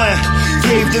bill blend.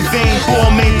 Gave the vein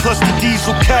ball main plus the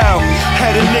diesel cow.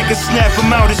 Had a nigga snap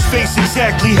him out his face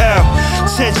exactly how.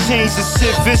 10 chains and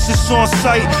sit vicious on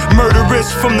sight.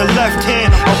 Murderous from the left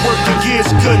hand. I work the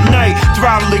gears, good night.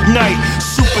 Throttle ignite.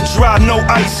 Super dry, no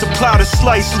ice. Apply the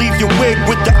slice. Leave your wig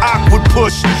with the awkward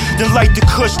push. Then light the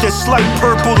kush that slight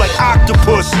purple like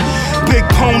octopus. Big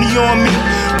pony on me.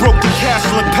 Broke the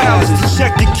castle and palace to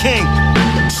check the king.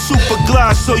 Super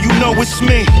glide so you know it's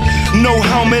me. No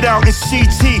helmet out in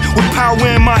CT. With power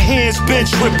in my hands, been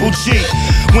triple G.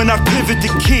 When I pivot the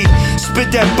key,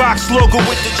 spit that box logo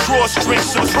with the drawstring.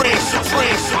 Supreme,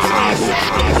 supreme,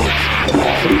 supreme.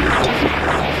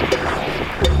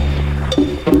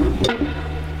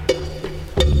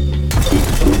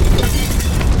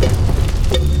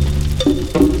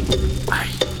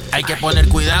 Hay que poner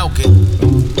cuidado que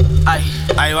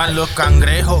ahí van los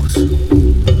cangrejos.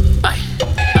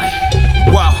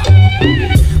 Wow.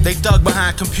 They dug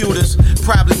behind computers,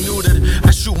 probably neutered.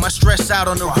 I shoot my stress out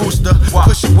on the rooster.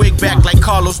 Push your wig back like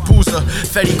Carlos Boozer.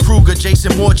 Freddy Krueger,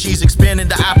 Jason Voorhees, expanding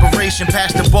the operation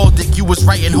past the Baltic. You was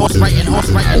writing horse. Brand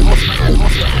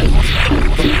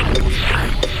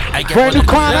new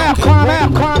climb out.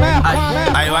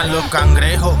 Ahí van los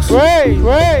cangrejos.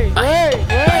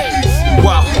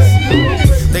 Wow.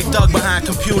 They dug behind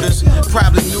computers,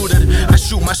 probably neutered. I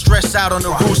shoot my stress out on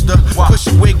the rooster. Push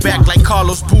your wig back like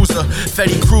Carlos Boozer.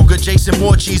 Freddy Krueger, Jason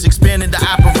Voorhees, expanding the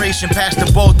operation past the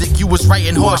Baltic. You was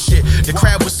writing horse shit. The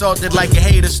crowd was salted like a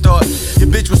hater start. Your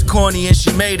bitch was corny and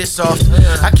she made it soft.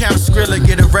 I count Skrilla,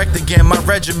 get erect again. My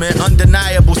regiment,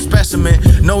 undeniable specimen.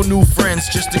 No new friends,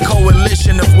 just a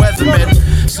coalition of weathermen.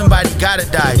 Somebody gotta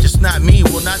die, just not me,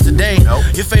 well not today.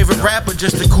 Your favorite rapper,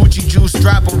 just a coochie juice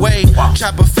drop away.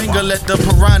 Chop a finger, let the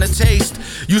piranha taste.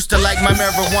 Used to like my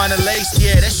marijuana lace,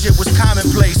 yeah, that shit was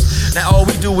commonplace. Now all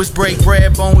we do is break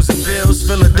bread, bones and bills.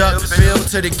 Fill a duck, fill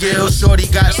to the gills. Shorty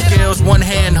got skills, one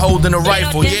hand holding a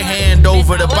rifle, your hand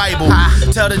over the Bible.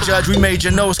 Tell the judge we made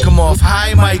your nose come off.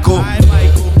 Hi, Michael.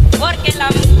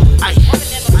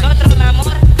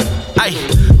 Ay,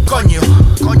 coño.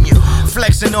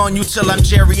 Flexing on you till I'm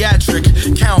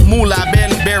geriatric. Count moolah,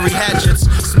 barely bury hatchets.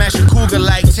 Smash a cougar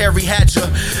like Terry Hatcher.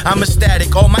 I'm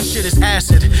ecstatic, all my shit is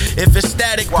acid. If it's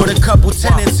static, put a couple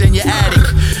tenants in your attic.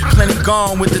 Plenty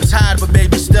gone with the tide, but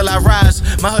baby, still I rise.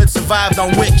 My hood survived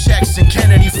on wick checks and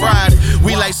Kennedy fried.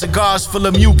 We light cigars full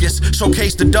of mucus.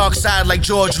 Showcase the dark side like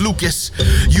George Lucas.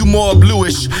 You more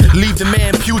bluish. Leave the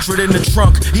man putrid in the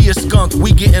trunk. He a skunk,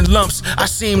 we getting lumps. I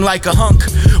seem like a hunk.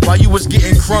 While you was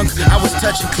getting crunk, I was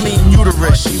touching clean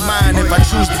uterus. She mine if I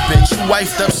choose the bitch. You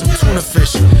wifed up some tuna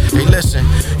fish. Hey, listen,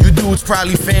 you dudes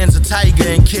probably fans of Tiger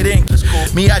and Kid Ink.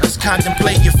 Me, I just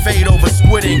contemplate your fate over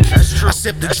Squid Ink. I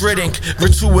sip the Drit Ink.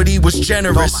 Gratuity was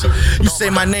generous. You say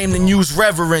my name, then use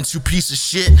reverence, you piece of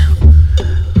shit.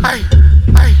 Ay,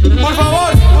 ay. Por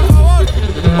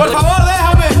favor,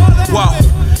 déjame. Wow.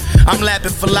 I'm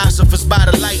lapping philosophers by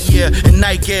the light year and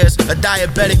night airs. A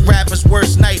diabetic rapper's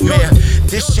worst nightmare.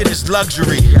 This shit is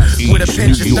luxury with a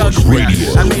pinch of thuggery.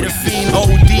 I made a fiend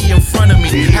OD in front of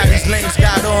me. How these lanes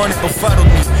got on, it befuddled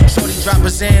me. Shorty drop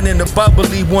his hand in the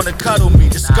bubbly, wanna cuddle me.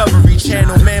 Discovery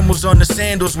Channel mammals on the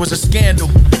sandals was a scandal.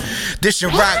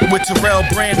 Dishing rock with Terrell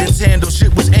Brandon's handle.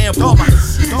 Shit was ample.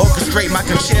 Orchestrate my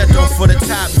concerto for the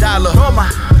top dollar.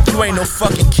 You ain't no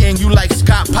fucking king, you like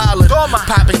Scott Pollard.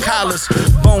 Popping collars,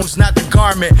 bones not the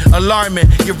garment.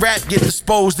 Alarming, your rap get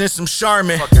disposed in some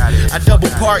Charmin. I double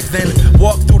park then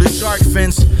walk through the shark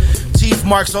fence. Teeth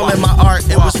marks all in my art,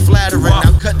 it was flattering.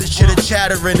 Now cut the shit of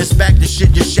chattering, it's back to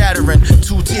shit you're shattering.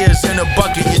 2 tears in a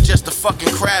bucket, you're just a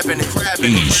fucking crabbing.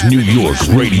 East New York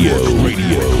Radio.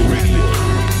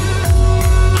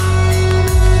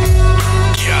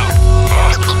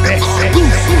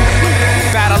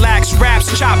 Battle axe,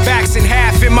 raps, chop backs in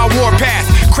half in my warpath.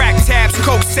 Crack tabs,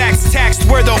 coke sacks, taxed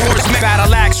where the horse met.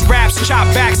 Battle axe, raps, chop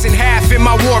backs in half in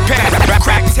my warpath.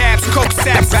 Crack tabs, coke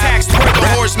sacks, taxed where the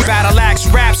horse met. Battle axe,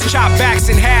 raps, chop backs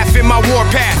in half in my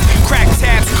warpath. Crack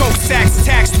tabs, coke sacks,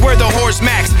 taxed where the horse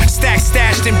max. Stack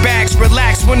stashed in bags,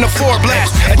 relax when the 4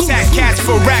 blast. Attack cats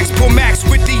for racks, pull max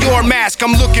with the your mask.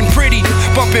 I'm looking pretty,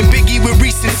 bumping Biggie with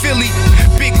Reese and Philly.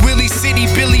 Big Willie City,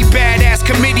 Billy, badass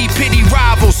committee, pity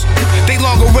rivals. They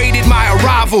long awaited my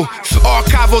arrival.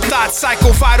 Archival thoughts,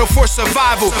 psycho vital for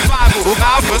survival.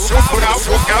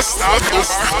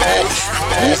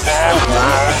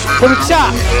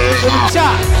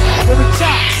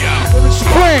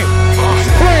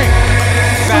 Spring.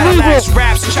 Battle axe,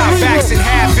 raps, chop backs in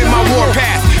half in my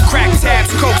warpath. Crack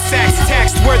tabs, coke sacks,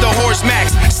 taxed where the horse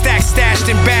max. Stack stashed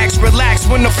in bags, relax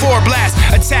when the 4 blast.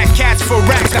 Attack cats for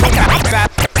racks.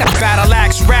 Battle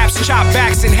axe,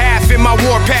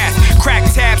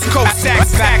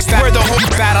 Facts where the whole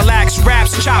battle axe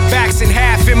raps, chop backs in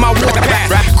half in my warpath.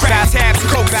 Crowd tabs,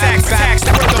 coke sacks,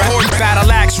 where the whole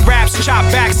battle axe raps, chop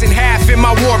backs in half in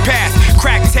my warpath.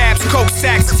 Crack tabs, coke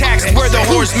sacks, tax where the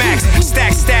horse max.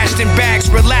 Stacks stashed in bags,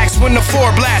 relax when the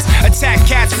floor blast. Attack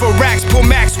cats for racks, pull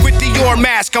max with the your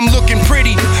mask. I'm looking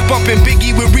pretty, bumping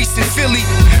Biggie with recent Philly.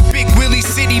 Big Willie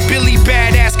City, Billy,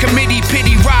 badass committee,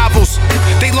 pity rivals.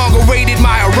 They long awaited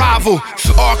my arrival.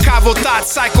 Archival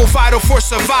thoughts, psycho vital for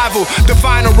survival. The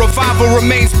final revival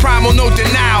remains primal, no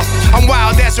denial. I'm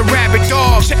wild as a rabid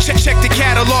dog. Check the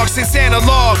catalog since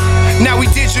analog. Now we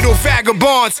digital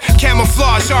vagabonds.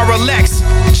 Camouflage RLX.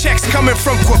 Checks coming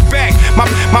from Quebec.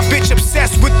 My bitch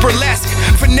obsessed with burlesque.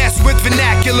 Finesse with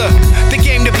vernacular. The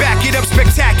game to back it up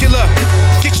spectacular.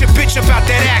 Get your bitch about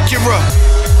that Acura.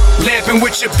 Lamping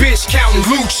with your bitch, counting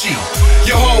Lucci.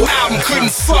 Your whole album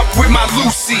couldn't fuck with my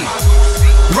Lucy.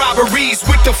 Robberies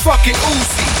with the fucking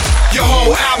Uzi. Your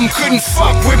whole album couldn't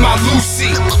fuck with my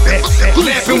Lucy.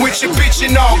 Lamping with your bitch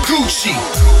and all Gucci.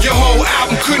 Your whole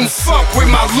album couldn't fuck with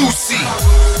my Lucy.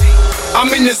 I'm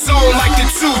in the zone like the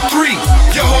 2-3.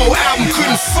 Your whole album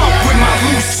couldn't fuck with my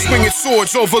Lucy. Swinging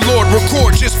swords, overlord,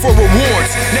 record just for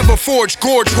rewards. Never forge,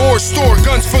 gorge, whore, store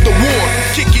guns for the war.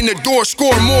 Kick in the door,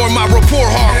 score more, my rapport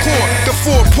hardcore. The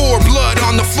four pour blood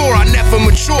on the floor, I never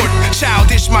matured.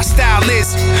 Childish, my style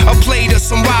is a plate of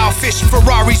some wild fish.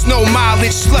 Ferraris, no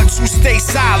mileage, sluts who stay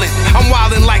silent. I'm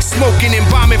wildin' like smoking and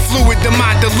bombing fluid, the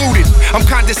mind diluted. I'm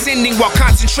condescending while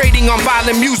concentrating on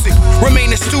violent music.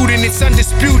 Remain a student, it's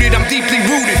undisputed, I'm deeply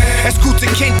rooted. Escuta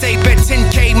Kente, bet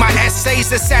 10K, my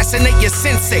essays assassinate your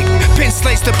sensei. Pen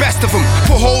slays the best of them,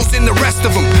 put holes in the rest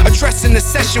of them. Addressing the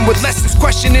session with lessons,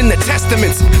 questioning the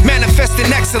testaments.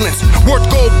 Manifesting excellence, worth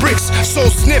gold bricks, soul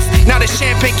sniff. Now the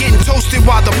champagne getting toasted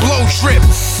while the blow drip.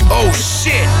 Oh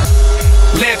shit.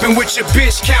 Lamping with your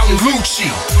bitch, counting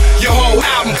Lucci. Your whole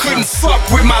album couldn't fuck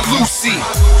with my Lucy.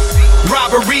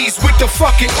 Robberies with the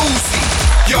fucking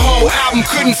Uzi. Your whole album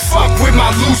couldn't fuck with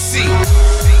my Lucy.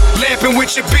 Lamping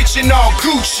with your bitch and all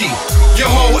Gucci. Your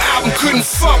whole album couldn't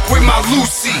fuck with my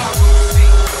Lucy.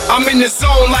 I'm in the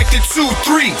zone like the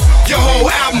 2-3. Your whole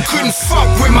album couldn't fuck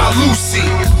with my Lucy.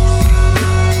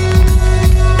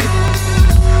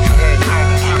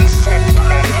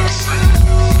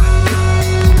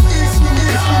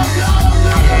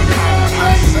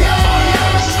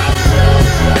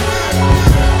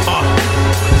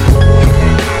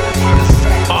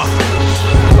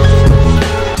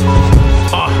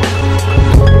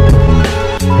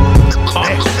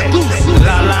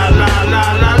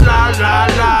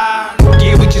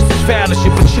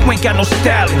 But you ain't got no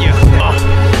style in you.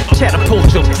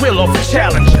 Catapult your thrill off a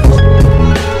challenge.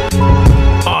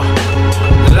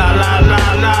 La la la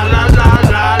la la la la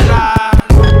la.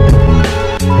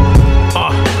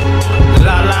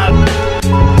 La la.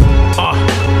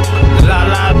 La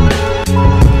la.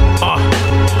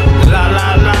 La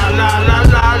la la la la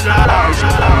la la.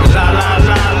 La la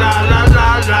la la la la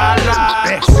la la.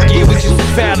 Yeah, we just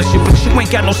as foul as you, but you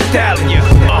ain't got no style in you.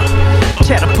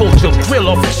 Catapult your thrill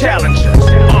off a challenge.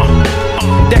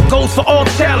 That goes for all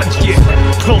challenge, yeah.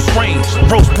 Close range,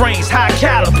 roast brains, high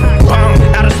caliber.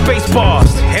 Out of space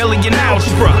bars, alien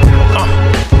algebra.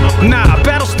 Nah,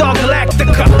 Battlestar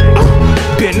Galactica.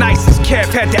 Been nice as Kev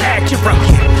had the Acura.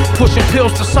 Pushing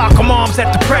pills to soccer moms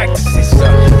at the practices.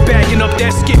 Bagging up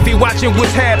that skiffy, watching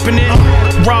what's happening.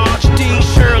 Raj, D,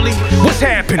 Shirley, what's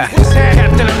happening?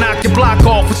 Captain, I knocked your block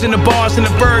off. Was in the bars in the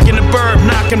Berg, in the Burb.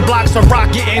 Knocking blocks of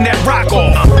rock, getting that rock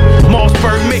off.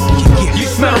 Mossberg Mickey, you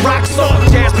smell a rock salt.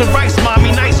 Jasmine Rice,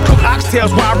 mommy nice. Cook oxtails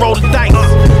while I roll the dice.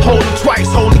 Hold them twice,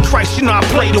 holy Christ, you know I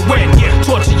play to win.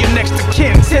 Torture your next of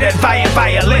kin to that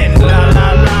violin. La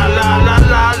la la la la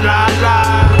la la la.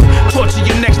 Torture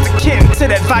your next of kin to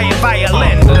that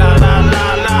violin. La la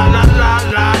la la la la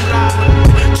la la.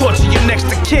 Torture your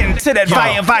next of kin to that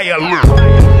violin.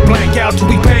 Blank out till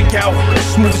we bank out.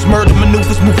 Smoothest murder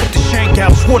maneuvers, move with the shank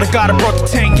out. Swore to God I brought the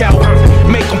tank out.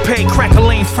 Make them pay, crack a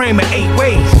lane frame in 8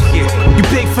 ways. You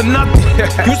big for nothing,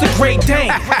 you's a great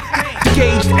Dane.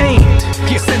 Engaged, aimed.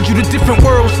 Yeah, send you to different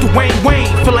worlds, Dwayne Wayne.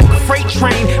 Feel like a freight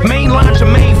train, main line to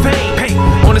main vein. Hey,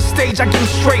 on the stage I give him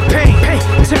straight pain.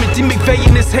 Timothy McVeigh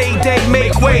in his heyday,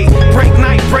 make way. Break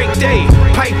night, break day.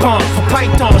 Pipe on for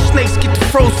python. Snakes get the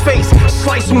froze face,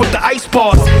 slice them with the ice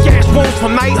bars. Yash wounds for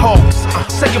nighthawks.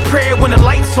 Say a prayer when the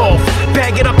lights off.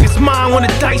 Bag it up, it's mine when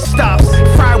the dice stops.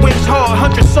 Fry wings hard,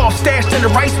 100 soft stashed in the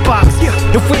rice box.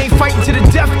 If we ain't fighting to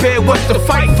the deathbed, what's the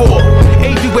fight for?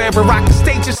 Everywhere we're rocking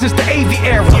stages since the AV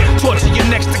era. Torture your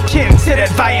next of kin to that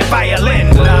violin.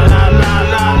 La la la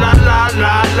la la la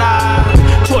la la.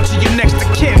 Torture your next of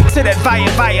kin to that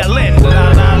violin.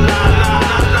 La la la la la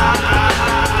la la.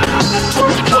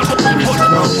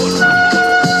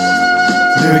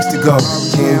 Lyrics to go,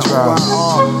 can't try.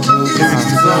 Lyrics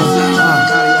to go,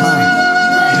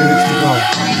 lyrics to go.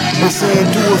 They saying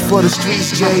do it for the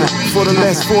streets, Jay, for the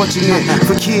less fortunate,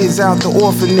 for kids out the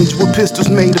orphanage with pistols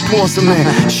made of porcelain,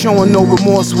 showing no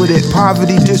remorse with it,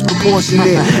 poverty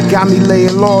disproportionate, got me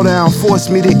laying law down,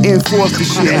 forced me to enforce the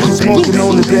shit, smoking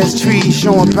on the best trees,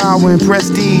 showing power and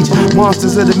prestige,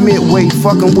 monsters of the midway,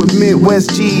 fucking with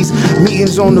Midwest G's,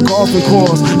 meetings on the golfing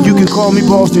course, you can call me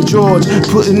Boston George,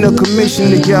 putting a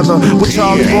commission together with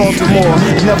Charlie Baltimore,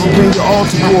 never been your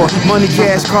altar boy, money,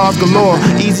 cash, cars galore,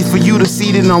 easy for you to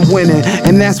see that I'm winning,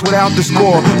 and that's without the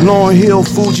score. Lauryn Hill,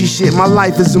 Fuji shit, my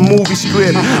life is a movie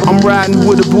script. I'm riding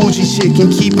with a bougie chick and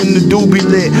keeping the doobie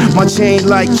lit. My chain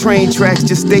like train tracks,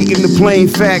 just stating the plain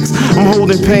facts. I'm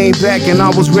holding pain back, and I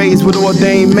was raised with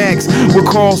ordained max. With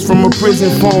calls from a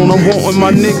prison phone, I'm wanting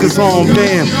my niggas home.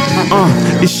 Damn,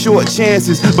 it's short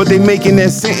chances, but they making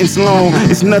that sentence long.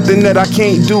 It's nothing that I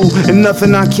can't do, and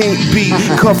nothing I can't beat.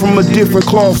 Cut from a different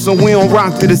cloth, so we don't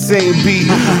rock to the same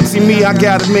beat. See me, I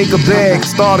gotta make a bag,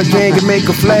 start a gang and make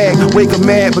a flag. Wake up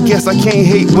mad, but guess I can't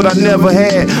hate what I never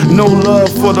had. No love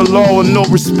for the law and no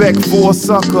respect for a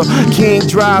sucker. King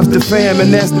drives the fam,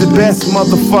 and that's the best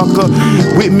motherfucker.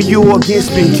 With me or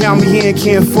against me, count me in,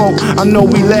 can't folk. I know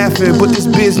we laughing, but this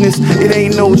business, it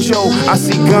ain't no joke. I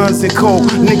see guns and coke,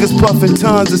 niggas puffing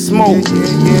tons of smoke.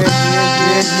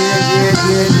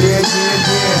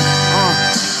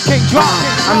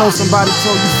 I know somebody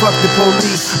told you fuck the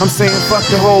police. I'm saying fuck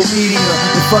the whole media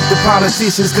and fuck the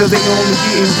politicians, cause they only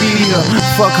getting greedier.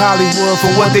 Fuck Hollywood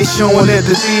for what they showing at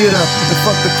the theater, and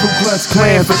fuck the Ku Klux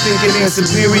Klan for thinking they're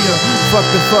superior. Fuck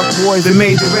the fuck boys that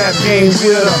made the rap game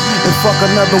weirder, and fuck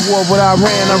another war with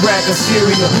Iran, Iraq, and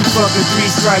Syria. Fuck the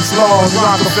 3 strikes laws,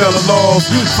 Rockefeller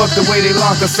laws. Fuck the way they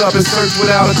lock us up and search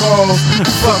without a cause.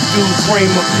 Fuck Dude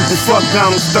Kramer and fuck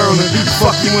Donald Sterling.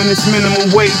 Fuck you in this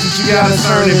minimum wage that you got us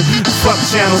earning. Fuck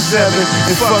Channel 7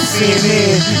 and fuck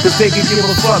CNN, cause they can give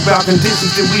a fuck about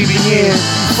conditions that we be in.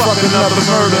 Fuck another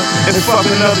murder and fuck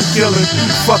another killing.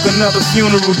 Fuck another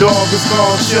funeral, dog, it's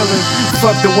called chillin'.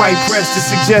 Fuck the white press that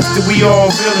suggests that we all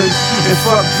villains. And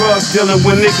fuck drug dealing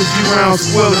when niggas be round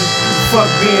swillin'. Fuck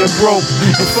being broke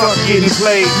and fuck getting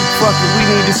played. Fuck it, we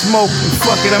need to smoke and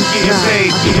fuck it, I'm getting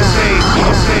paid.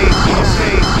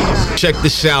 Check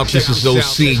this out, this is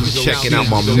OC, checking out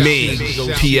my man,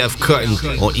 Pf Cuttin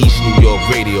on East New York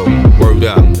Radio. Word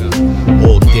up,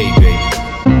 all day, baby.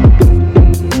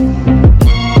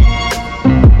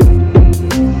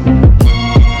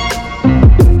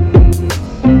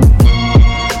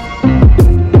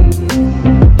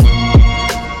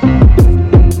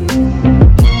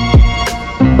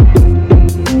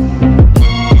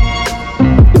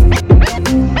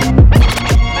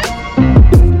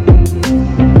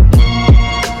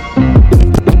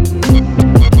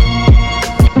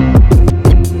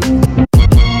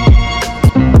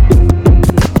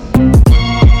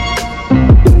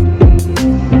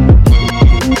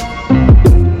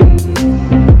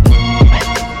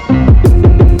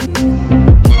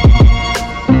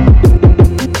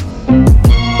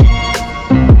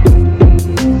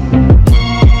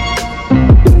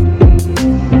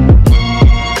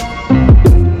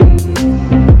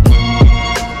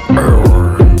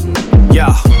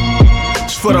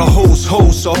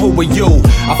 So who are you?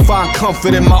 I find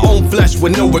comfort in my own flesh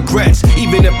with no regrets.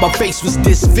 Even if my face was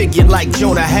disfigured like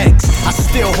Jonah Hex, I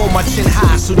still hold my chin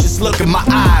high, so just look in my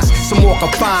eyes. Some walk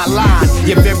a fine line,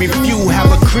 yet very few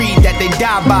have a creed that they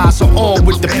die by. So on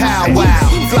with the powwow,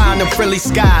 flying in friendly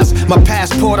skies. My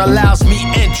passport allows me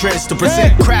entrance to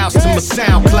present crowds to my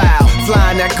SoundCloud.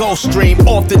 Flying that Gulfstream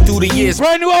often through the years.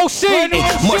 Brand new OC.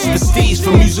 Much prestige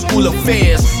for musical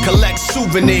affairs. Collect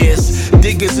souvenirs.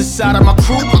 Diggers inside of my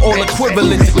crew, all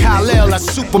equivalent to Kal-El as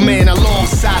Superman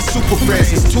alongside Super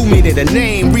Friends. It's 2 minutes a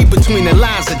name, read between the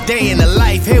lines, a day in the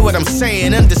life. Hear what I'm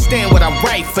saying, understand what I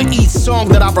write. For each song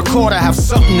that I record, I have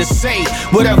something to say.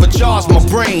 Whatever jars my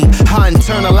brain, I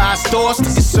internalize thoughts to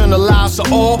concern the lives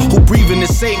of all who breathe in the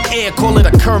same air. Call it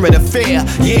a current affair.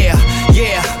 Yeah,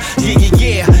 yeah, yeah, yeah,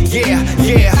 yeah, yeah,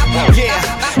 yeah, yeah,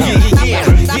 yeah, yeah,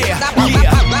 yeah, yeah.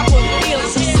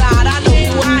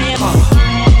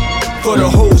 For the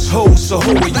hoes, so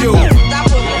who are you?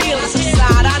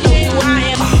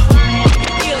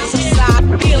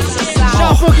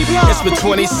 It's been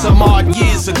 20 some odd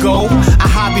years years ago. A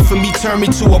hobby for me turned me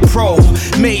to a pro.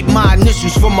 Made my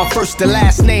initials from my first to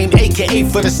last name, aka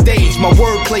for the stage. My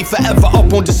wordplay forever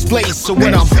up on display. So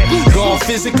when I'm gone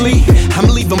physically, I'm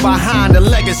leaving behind a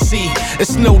legacy.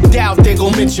 It's no doubt they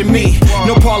gon' mention me.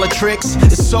 No parlor tricks,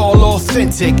 it's all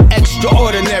authentic,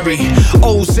 extraordinary.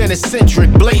 O's and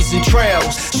eccentric, blazing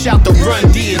trails. Shout the Run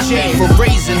DJ for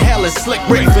raising hell and Slick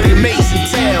Rick for the amazing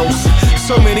tales.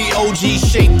 So many OGs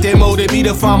shaped them, oh, they be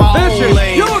to find my own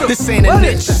lane. This ain't a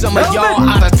niche, some of y'all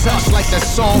out of touch, like that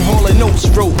song Hall & Oates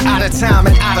wrote. Out of time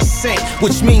and out of sync,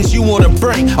 which means you on a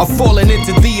brink of falling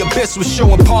into the abyss with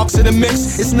showing parks in the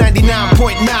mix. It's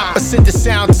 99.9% to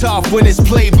sound tough when it's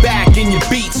played back in your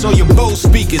beats or your Bose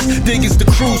speakers. Dig is the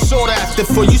crew sought after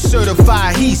for you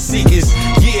certified heat seekers.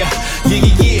 Yeah, yeah,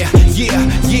 yeah, yeah,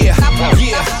 yeah, yeah,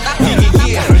 yeah,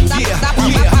 yeah, yeah,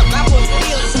 yeah.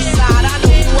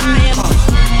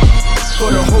 For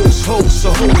the hoes,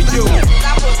 so who are you?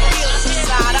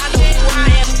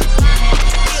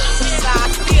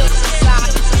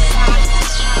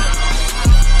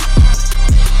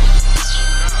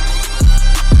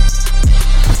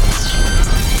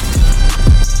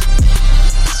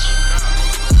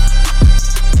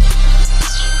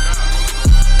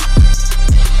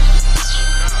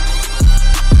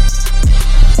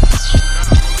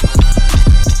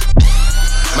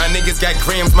 Got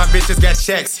grams, my bitches got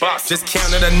checks. Just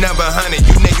counted another 100,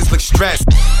 you niggas look stressed.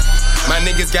 My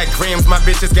niggas got grams, my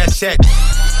bitches got checks.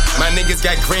 My niggas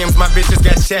got grams, my bitches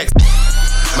got checks.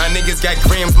 My niggas got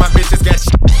grams, my bitches got checks.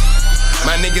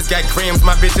 My niggas got grams,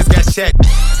 my bitches got checks.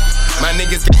 My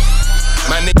niggas got,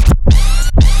 my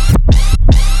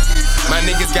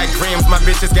niggas got grams, my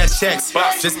bitches got checks.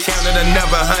 Just counted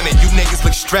another 100, you niggas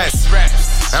look stressed.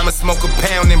 I'ma smoke a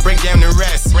pound and break down the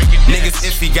rest. Niggas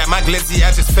iffy, got my glizzy,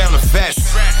 I just found a vest.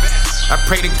 I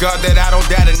pray to God that I don't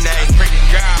die tonight.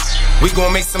 We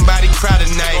gon' make somebody cry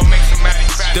tonight.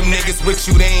 Them niggas with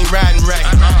you, they ain't riding right.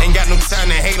 Ain't got no time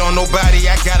to hate on nobody,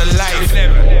 I got a life.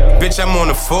 Bitch, I'm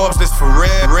on the Forbes list for real.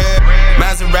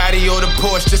 Maserati or the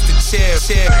Porsche just to chill.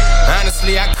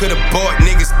 Honestly, I could've bought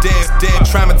niggas dead.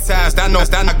 Traumatized, I know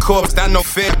corpse, I know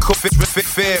fear.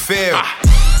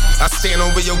 I stand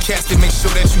over your casket, make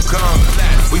sure that you gone.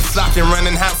 We flocking,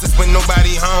 running houses when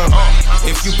nobody home.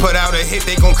 If you put out a hit,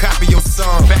 they gon' copy your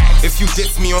song. If you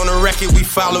diss me on a record, we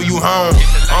follow you home.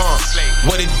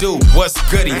 What it do? What's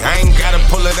goody? I ain't gotta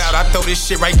pull it out, I throw this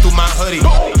shit right through my hoodie.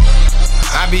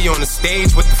 I be on the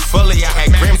stage with the fully. I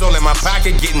had grams all in my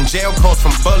pocket, getting jail calls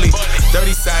from bullies.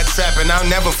 Dirty side trapping, I'll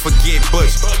never forget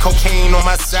Bush. Cocaine on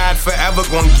my side, forever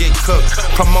gon' get cooked.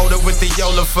 Promoter with the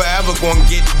Yola, forever gon'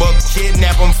 get booked.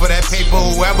 Kidnap them for that paper,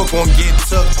 whoever gon' get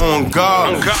took. On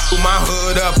guard, threw my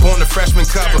hood up on the freshman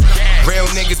cover. Real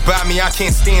niggas by me, I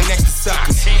can't stand next to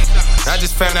suckers. I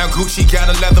just found out Gucci got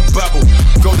a leather bubble.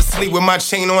 Go to sleep with my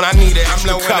chain on, I need it. I'm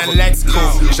low in the Lex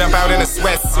cool. Jump out in a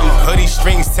sweatsuit, hoodie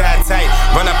strings tied tight.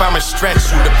 Run up, I'ma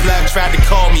stretch you. The plug tried to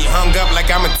call me, hung up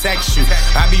like I'ma text you.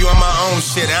 I be on my own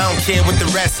shit, I don't care what the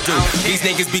rest do. These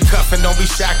niggas be cuffin', don't be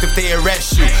shocked if they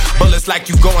arrest you. Bullets like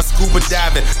you going scuba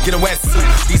diving, get a wetsuit.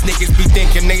 These niggas be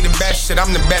thinking they the best shit, I'm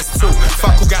the best too.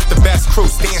 Fuck who got the best crew,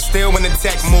 stand still when the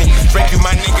tech move. Break you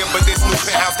my nigga, but this new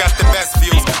penthouse got the best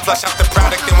views. Flush out the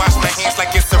product and wash my hands like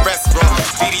it's a restroom.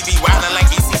 DDB wildin' like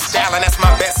EC stylin', that's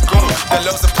my best groom. The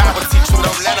lows of power teach you,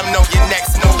 don't let them know your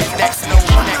next move. Your next move,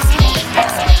 your next move.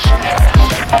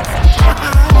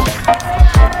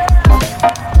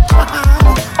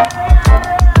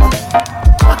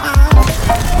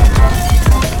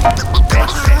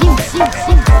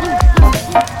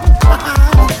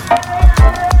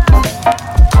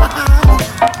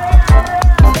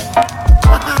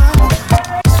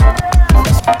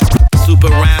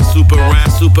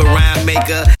 Super rhyme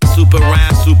maker, super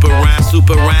rhyme, super rhyme,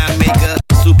 super rhyme maker,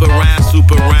 super rhyme,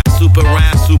 super rhyme, super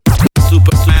rhyme, super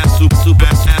rhyme,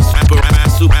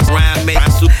 super rhyme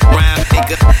maker, super rhyme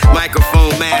maker,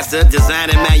 microphone master, design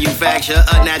and manufacture,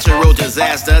 a natural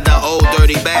disaster, the old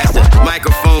dirty bastard.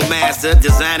 Microphone master,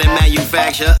 design and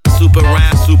manufacture, super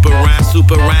rhyme, super rhyme,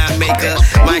 super rhyme maker,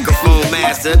 microphone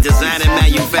master, design and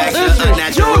manufacture, a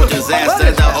natural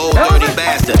disaster, the old dirty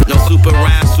bastard. No super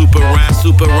rhyme, super rhyme,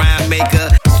 super rhyme maker,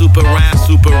 super rhyme,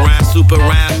 super rhyme, super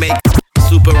rhyme maker,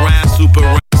 super rhyme, super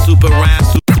rhyme, super rhyme,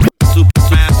 super rhyme, super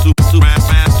rhyme,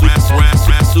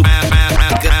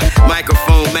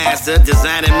 microphone master,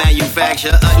 design and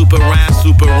manufacture, super rhyme,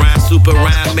 super rhyme, super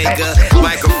rhyme maker,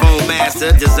 microphone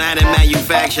master, design and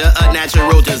manufacture, a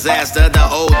natural disaster, the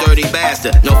old dirty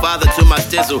bastard. No father to my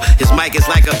stizzle, his mic is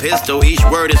like a pistol, each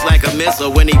word is like a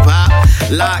missile. When he pop,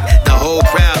 lock, the whole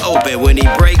crowd open. When he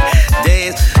break, dance,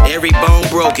 veins, every bone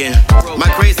broken. My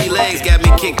crazy legs got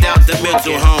me kicked out the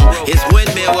mental home. His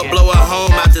windmill will blow a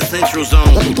home out the central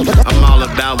zone. I'm all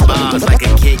about bars like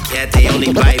a Kit Kat. They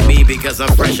only bite me because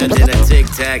I'm fresher than a Tic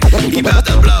Tac. He about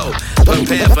to blow,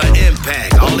 prepare for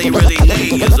impact. All he really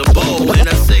need is a bowl and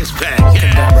a six pack.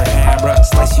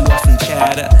 Slice you off in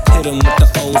chatter. Hit him with the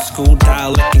old school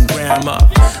dialect and grammar.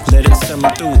 Let it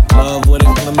simmer through. Love what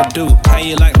it glimmer do. How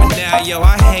you like me now, yo?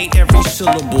 I hate every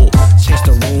syllable. Change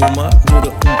the rumor, do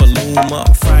the oompa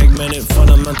looma. Fragmented,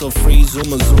 fundamental, free,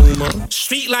 zoomer, zoomer.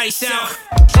 Street lights out.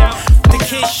 The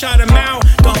kids shot him out.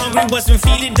 The hungry wasn't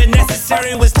feeded. The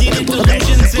necessary was needed. The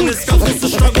legends in the scope. The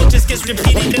struggle just gets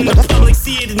repeated. And the public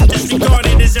see it and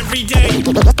disregarded as everyday.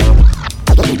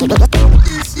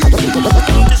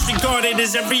 Disregarded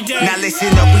as every day. Now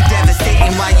listen up, we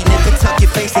devastating. Why you never tuck your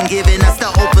face and giving us the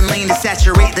open lane to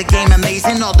saturate the game?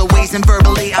 Amazing all the ways and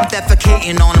verbally I'm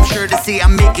defecating on. I'm sure to see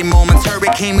I'm making moments.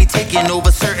 Hurricane me taking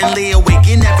over, certainly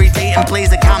awaken every day and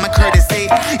plays a common courtesy.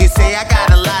 You say I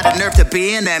got a lot of nerve to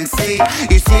be an MC.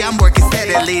 You see I'm working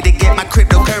steadily to get my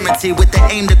cryptocurrency with the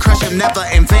aim to crush them, never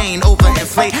in vain.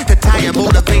 Overinflate the tire,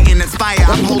 motivating, inspire.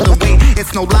 I'm holding weight,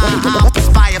 it's no lie. I'll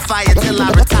perspire fire till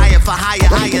I retire for higher.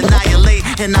 I annihilate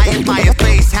and I admire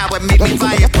face, how it make me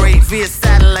vibrate via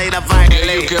satellite. I violate.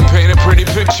 Yeah, you can paint a pretty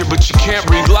picture, but you can't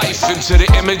read life into the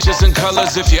images and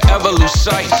colors if you ever lose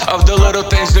sight of the little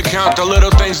things that count, the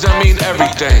little things that mean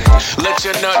everything. Let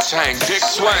your nuts hang, dick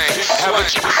swing, have a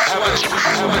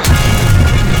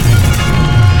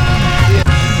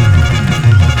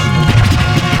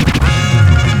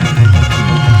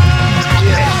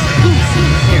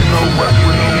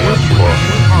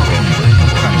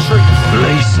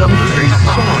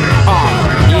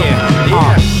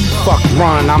Fuck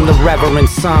run, I'm the Reverend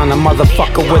Son, a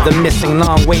motherfucker with a missing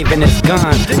lung waving his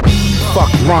gun.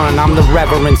 Fuck run, I'm the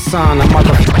Reverend Son, a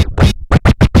motherfucker.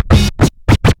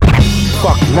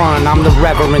 Fuck run, I'm the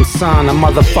Reverend Son, a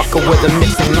motherfucker with a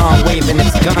missing lung waving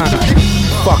his gun.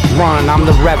 Fuck run, I'm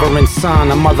the Reverend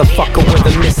Son, a motherfucker with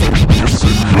a missing.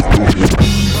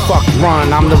 Fuck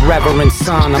run, I'm the Reverend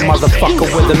Son, a motherfucker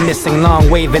with a missing lung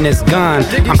waving his gun.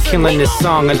 I'm killing this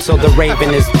song until the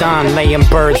raving is done, laying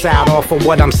birds out off of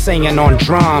what I'm singing on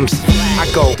drums. I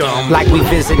go like we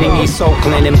visiting East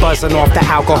Oakland and buzzing off the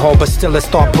alcohol, but still it's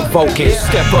thought provoking.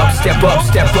 Step up, step up,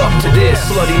 step up to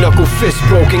this. Bloody knuckle fist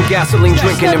broken, gasoline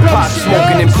drinking and pot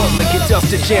smoking in public. Get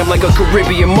dusted jam like a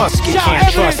Caribbean musket.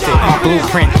 Can't trust it. My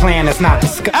blueprint plan is not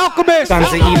discussed. Alchemist.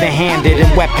 Guns are even-handed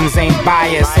and weapons ain't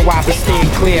biased, so I be staying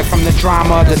clear from the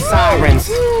drama of the sirens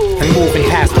and moving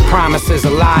past the promises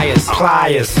of liars.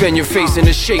 Pliers. Bend your face in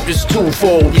the shape is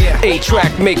twofold.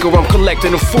 8-track maker, I'm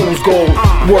collecting a fool's gold.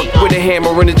 Work with a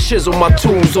hammer and a chisel, my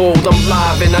tool's old. I'm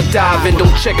live and I dive in,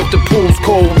 don't check if the pool's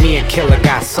cold. Me and Killer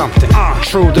got something.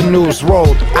 True, the news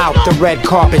rolled out the red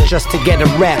carpet just to get a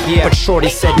rep. But Shorty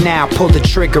said now, pull the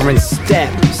trigger and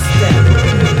step.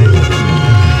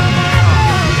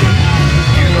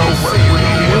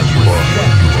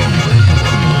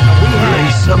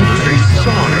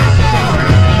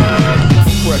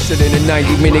 Fresher than a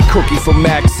 90-minute cookie from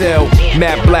Maxell.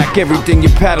 Matte black, everything,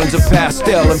 your patterns are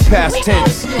pastel and past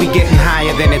tense. We getting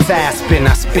higher than it's Aspen.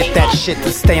 I spit that shit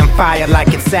to stay on fire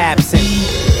like it's absent.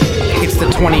 It's the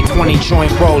 2020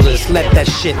 joint rollers. Let that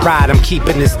shit ride, I'm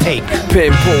keeping this tape.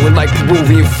 Pen pulling like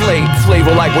Peruvian flake.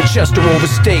 Flavor like Winchester over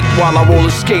steak. While I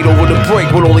roller skate over the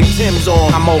break with only Tim's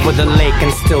on. I'm over the lake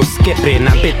and still skipping.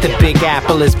 I bit the Big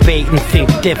Apple as bait and think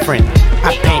different.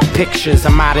 I paint pictures,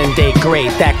 I'm modern day great.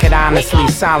 That could honestly,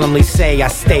 solemnly say I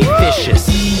stay vicious.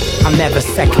 I'll never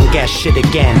second guess shit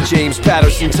again. James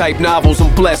Patterson type novels,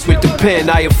 I'm blessed with the pen.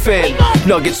 I offend.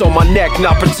 Nuggets on my neck,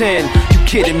 not pretend. You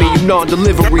kidding me, you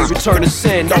non-delivery, return to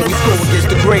send. Always go against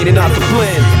the grain and not the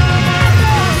blend.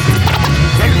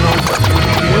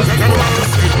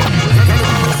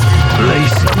 Play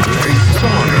something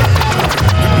song.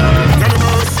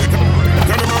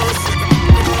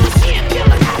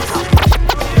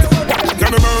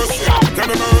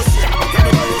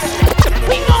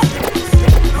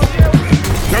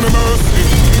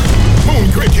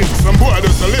 Some boy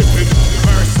just a lifted.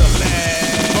 Mercilless.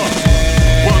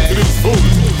 One to this fool.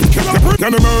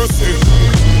 Can of mercy.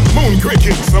 Moon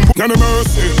cricket. Some can of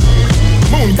mercy.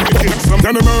 Moon cricket. Some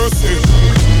can of mercy.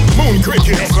 Moon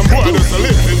cricket. Some boy just a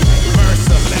lifted.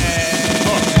 Mercilless.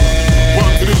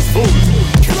 One to this fool.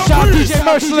 Shout out DJ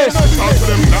Mercilless.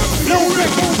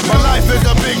 My life is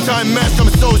a big time mess. I'm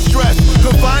so stressed.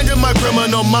 Confined in my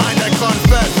criminal mind, I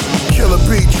confess. Killer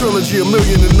beat trilogy, a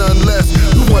million and none less.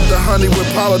 Who want the honey with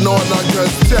pollen on our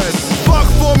guts test? Fuck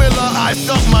formula, I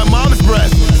suck my mom's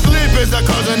breast. Sleep is a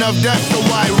cousin of death, so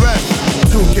I rest.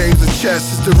 2 games of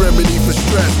chess is the remedy for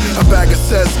stress. A bag of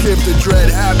cess give the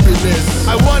dread happiness.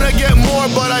 I wanna get more,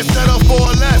 but I settle for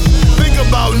less. Think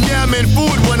about yamming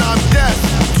food when I'm deaf.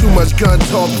 Too much gun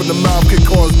talk from the mouth can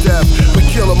cause death. We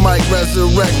kill a mic,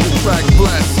 resurrect the track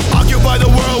blessed. Occupy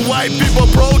the world, white people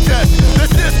protest. The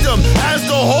system has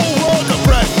the whole world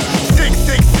oppressed.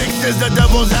 666 is the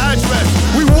devil's address.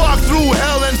 We walk through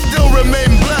hell and still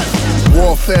remain blessed.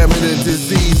 War, famine, and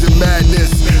disease and madness.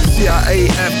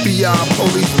 CIA, FBI,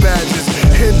 police badges.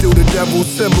 Hindu, the devil's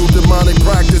symbol, demonic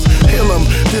practice. Heal him,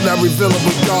 then I reveal him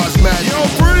with God's magic. Yo,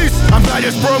 priest, I'm glad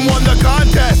your sperm won the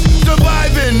contest.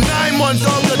 Surviving 9 months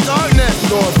of the darkness.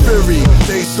 Lord Fury,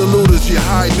 they salute us, your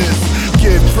highness.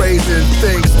 Give praise and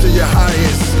thanks to your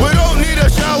highest. We don't need a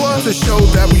shower to show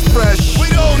that we fresh. We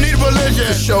don't need religion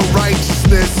to show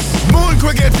righteousness. Moon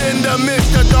crickets in the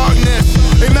midst of darkness.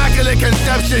 Immaculate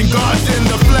conception, God's in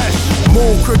the flesh.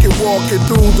 Moon cricket walking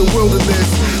through the wilderness.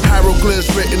 Hieroglyphs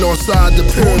written on side the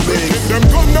pyramids. Them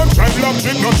gun, them shine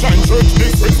logic, no shine church.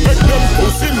 Disrespect them,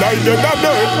 pussy like them a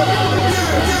dirt.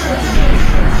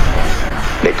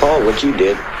 They call what you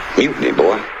did mutiny,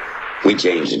 boy. We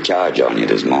changed the charge on you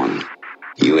this morning.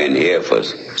 You in here for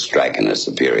striking a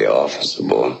superior officer,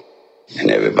 boy.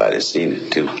 And everybody's seen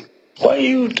it, too. Why are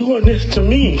you doing this to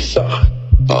me, sir?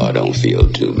 Oh, don't feel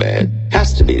too bad.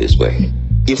 Has to be this way.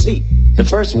 You see, the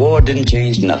first war didn't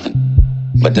change nothing.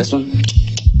 But this one,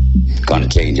 gonna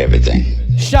change everything.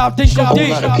 Shout, a whole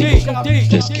lot of people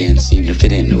just can't seem to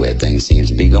fit into where things seem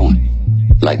to be going.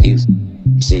 Like you.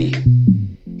 See,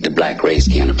 the black race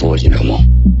can't afford you no more.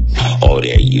 Oh,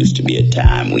 there used to be a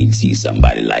time we'd see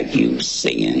somebody like you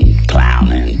singing,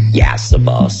 clowning, yassa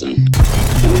bossing,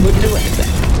 and we wouldn't do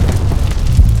anything.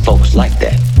 Folks like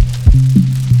that.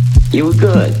 You were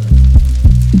good.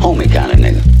 Homie kind of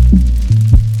nigga.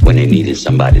 When they needed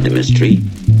somebody to mistreat,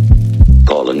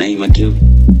 call a name or two,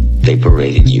 they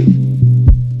paraded you.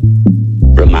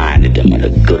 Reminded them of the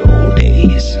good old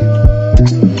days.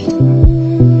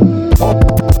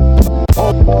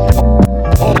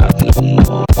 Not no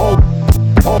more.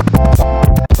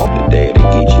 The day of the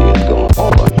Geechie is gone,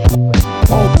 boy.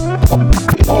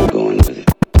 And you're going with it.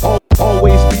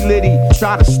 Always be litty,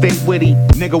 try to stay witty.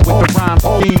 Nigga with the rhymes,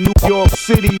 in New York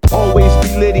City. Always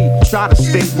be litty, try to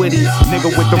stay witty. Nigga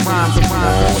with the rhymes,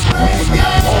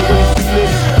 Always be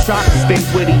litty, try to stay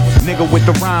witty. Nigga with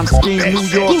the rhymes, scheme New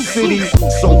York City.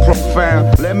 So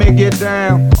profound, let me get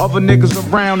down. Other niggas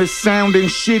around is sounding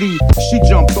shitty. She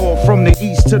jumped off from the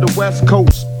east to the west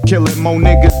coast. Killing more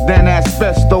niggas than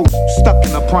asbestos. Stuck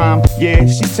in a prime, yeah,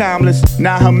 she timeless.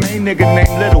 Now her main nigga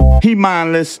named Little, he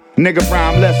mindless. Nigga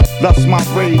rhymeless, lust my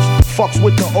rage. Fucks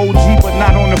with the OG, but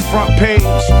not on the front page.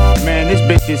 Man, this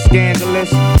bitch is scandalous.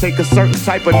 Take a certain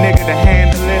type of nigga to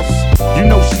handle this. You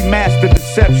know she mastered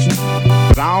deception,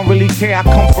 but I don't really care, I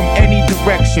come from any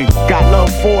direction. Got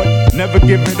love for it, never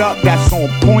give it up. That's on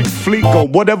point, fleek, or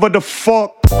whatever the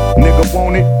fuck. Nigga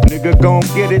want it, nigga gon'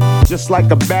 get it. Just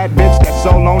like a bad bitch that's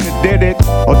all on it did it.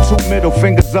 Or 2 middle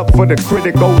fingers up for the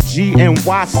critic. OG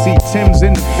NYC, Tim's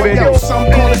in the fitted. Yo, some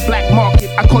call it black market,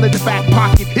 I call it the back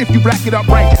pocket. If you rack it up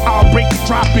right, I'll break it,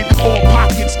 drop it, all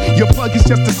pockets. Your plug is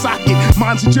just a socket,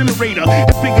 mine's a generator,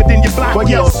 it's bigger than your block. But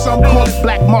yo, some call it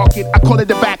black market, I call it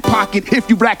the back pocket. If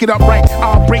you rack it up right,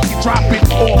 I'll break it, drop it,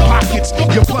 all pockets.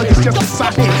 Your plug is just a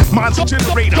socket, mine's a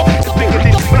generator, it's bigger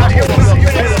than your block.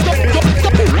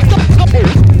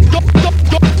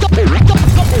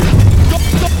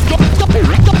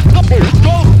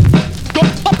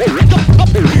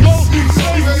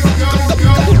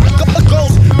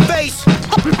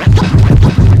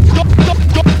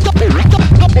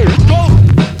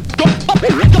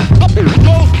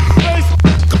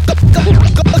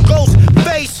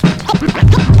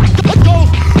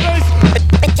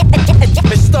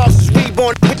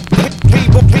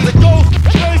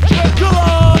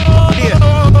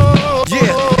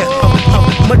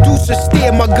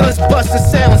 My guns bustin'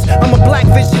 silence. I'm a black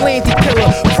vigilante killer.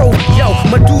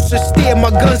 Medusa steer, my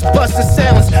guns bustin'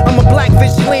 silence. I'm a black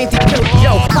vigilante killer.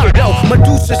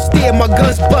 Medusa steer, my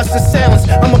guns bustin' silence.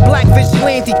 I'm a black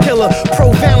vigilante killer.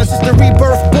 Pro Violins is the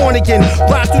rebirth, born again.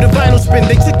 Rise through the vinyl spin.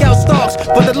 They took out stars,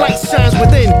 but the light shines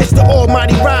within. It's the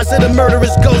almighty rise of the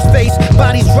murderous Ghostface.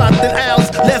 Bodies dropped in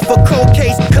owls, left for cold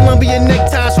case. Colombian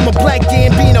neckties from a black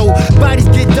Gambino. Bodies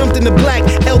get dumped in the black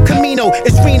El Camino.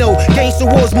 It's Reno. Gangsta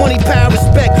wars, money, power,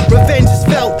 respect. Revenge is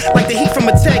felt like the heat from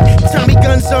a tech. Tommy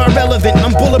guns are irrelevant.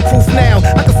 I'm bulletproof now.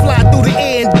 I can fly through the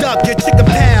air and duck your chicken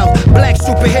pal. Black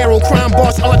superhero, crime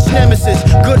boss, arch nemesis.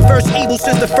 Good versus evil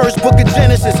since the first book of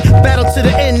Genesis. Battle to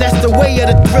the end, that's the way of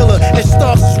the thriller. And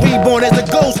Starks is reborn as a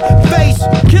Ghostface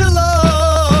Killah.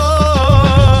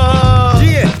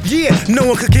 Yeah, no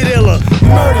one could get iller.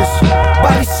 murders,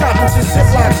 body shot into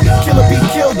ziplocs. Killer be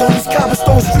killed on these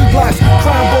cobblestone street blocks.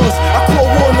 Crime boss, I call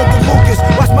war Nigga Lucas.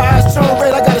 Watch my eyes turn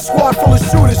red, I got a squad full of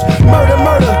shooters. Murder,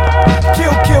 murder,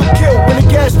 kill, kill, kill. When the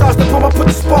gas starts to pump, I put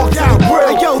the spark down.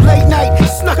 Hey, yo, late night,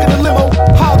 snuck in the limo.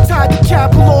 Hog tied the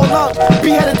cab, pull all up.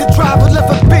 Beheaded the driver, left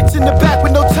a bitch in the back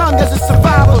with no tongue as a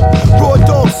survivor. Raw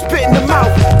dog, spit in the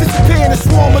mouth. Disappear in a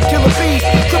swarm of killer bees.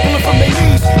 Crippling from their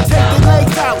knees, take their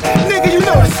legs out. Nigga, you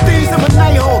know the steez, I'm a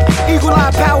nighthawk. Eagle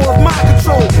eye power of mind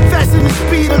control. Faster than the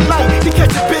speed of light, he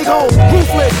catch a big hole.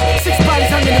 Ruthless, 6 bodies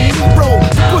hung in the meat roll.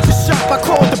 The butcher shop, I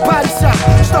call it the body shop.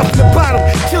 Stuff in the bottom,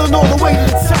 killing all the way to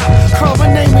the top. Carve my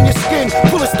name in your skin,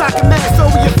 pull a stocking mask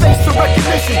over your face for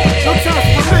recognition. No time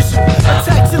for permission,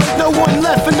 attack till there's no one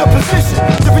left in the position.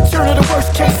 The return of the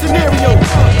worst case scenario.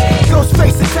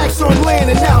 Ghostface attacks on land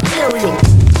and now aerial.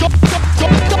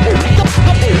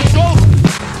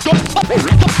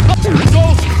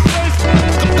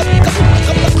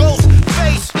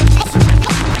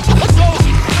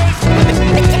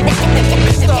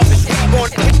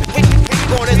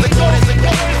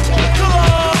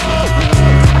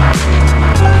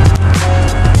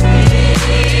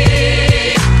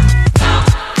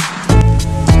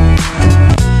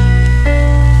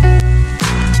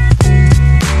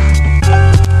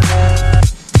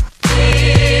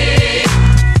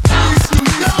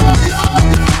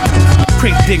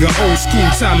 Digger, old school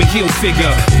Tommy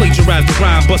Hilfiger. Plagiarize the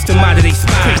rhyme, bust them out of they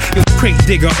spine. Crate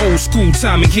digger, old school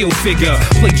Tommy Hilfiger.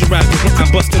 Plagiarize the rhyme,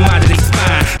 bust them out of they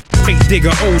spine. Crate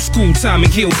digger, old school Tommy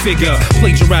Hilfiger.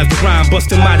 Plagiarize the rhyme, bust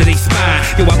them out of they spine.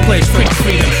 Yo, I pledge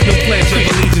freedom, no pledge of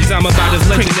allegiance. I'm about as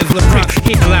legend as LeBron.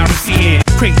 Hit Larry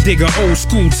Crate digger, old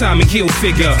school Tommy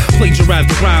Hilfiger. Plagiarize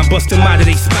the rhyme, bust them out of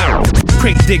they spine.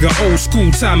 Crate digger, old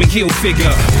school Tommy Hilfiger.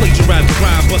 Plagiarize the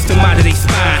rhyme, bust them out of they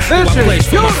spine. Yo, I pledge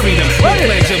for my freedom, no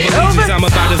pledge of allegiance. I'm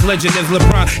about as legend as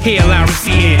LeBron. Here, Larry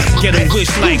get a wish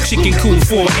like chicken cool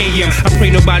 4 a.m. I pray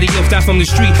nobody else die from the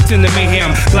streets in the mayhem.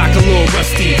 Like a little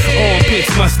rusty, armpits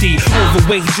musty.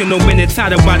 Overweight, you know, minutes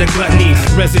tired by the gluttony.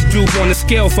 Residue on the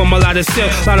scale from a lot of cell.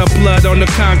 Lot of blood on the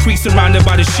concrete surrounded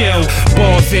by the shell.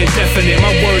 Balls indefinite,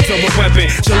 my words are a weapon.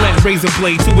 Gillette razor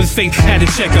blade to his face, had to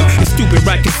check him. It's stupid,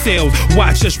 right? Can sell.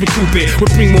 Watch us recoup it.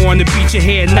 With Primo on the beach, your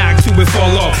head knocked to it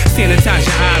fall off. Sanitize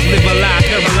your eyes, live alive,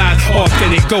 paralyzed,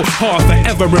 authentic. Go hard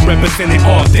forever and represent it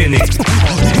authentic.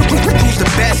 Who's the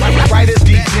best? Writers,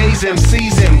 DJs,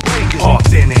 MCs, and breakers.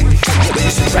 Authentic.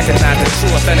 Recognize the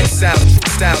true authentic sound of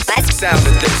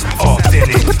this.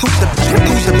 Authentic.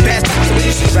 Who's the best?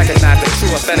 Recognize the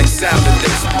true authentic sound of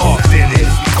this. Authentic.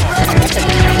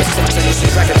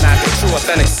 Recognize the true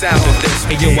authentic sound of this.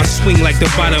 Hey yo, I swing like the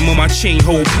bottom of my chain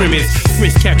hold premise.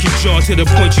 Frisk cap your jaw to the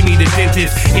point you need a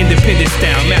dentist. Independent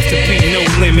style, Master P, no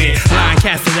limit. Line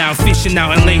casted out, fishing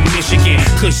out in Lake Michigan.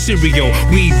 Kush cereal,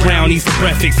 weed brownies for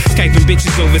breakfast. Skyping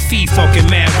bitches overseas, talking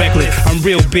mad reckless. I'm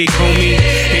real big, homie,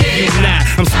 and you not.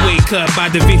 I'm sway cut by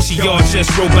Da Vinci, y'all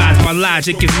just robots. My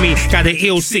logic is me, got an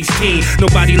ill 16.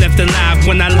 Nobody left alive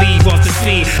when I leave off the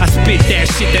scene. I spit that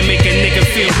shit that make a nigga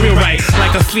feel real right.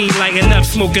 Like a fiend lighting up,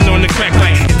 smoking on the crack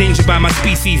pipe. Endangered by my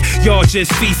species, y'all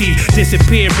just feces.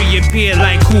 Disappear, reappear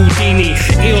like Houdini.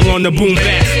 Ill on the boom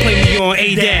back, play me on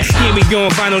ADAT. Hear me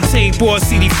on vinyl tape or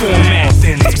CD format.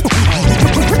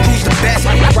 Who's the best?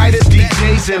 Writers,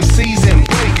 DJs, MCs, and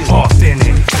breakers.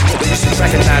 Authentic.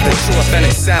 Recognize the true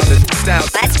authentic sound of this.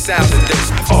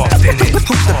 Authentic.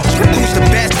 Who's the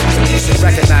best?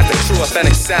 Recognize the true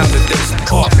authentic sound of this.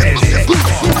 Authentic.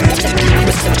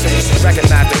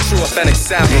 Recognize the true authentic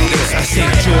sound of this. I say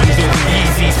Jordans over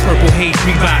Yeezys, purple haze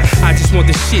Reebok. I just want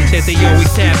the shit that they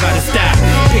always have out of stock.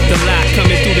 Pick the lock,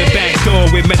 coming through the back door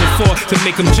with metaphor to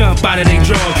make them jump out of their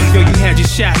drawers. Yo, you had your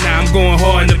shot, now I'm going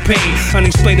hard in the pain.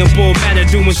 Unexplainable matter,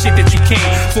 doing shit that you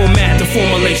can't. Format the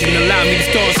formulation, allow me to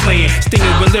start slaying.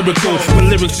 Stinging with lyrical, when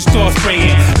lyrics just start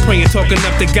spraying. Praying, talking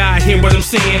up to God, hear what I'm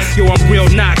saying? Yo, I'm real,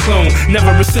 not clone, never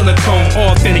a silicone.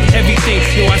 Authentic, everything,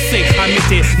 yo, I say, I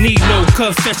meant it. Need no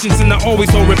confessions and I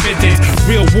always hold repentance.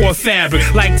 Real war fabric,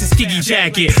 like Tuskegee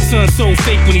jacket. Son so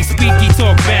fake when he speak, he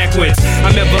talk backwards.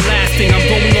 I'm everlasting, I'm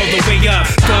going all the way up.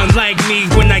 Gun like me,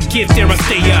 when I get there, I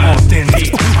stay up.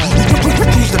 Authentic.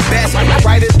 Who's the best?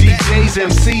 Writers, DJs,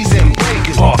 MCs, and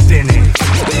breakers. Authentic.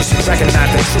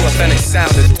 Recognize the true authentic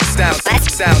sound of this.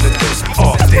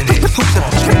 Authentic.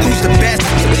 Who's the best?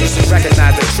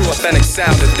 Recognize the true authentic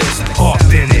sound of this.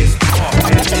 Authentic.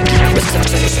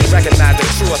 Recognize the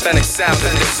true authentic sound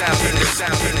of this.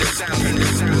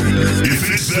 If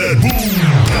it's that boom,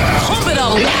 pump it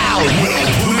out loud. Well,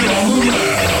 put it on the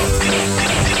loud.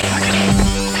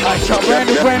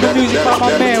 Brand new music by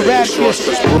my man Rass Kass.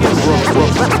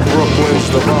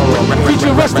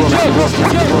 Feature Rusty Juxx.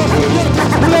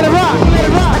 Let it rock.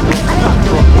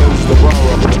 Brooklyn's the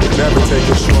borough. Never take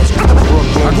a short.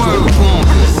 Brooklyn's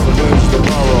the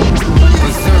borough.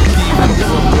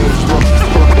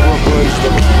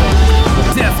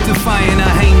 Death defying, I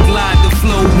hang glide the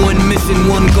flow. One mission,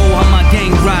 one goal, how my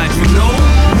gang ride, you know?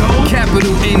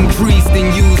 Capital increased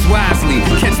and used wisely.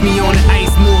 Catch me on the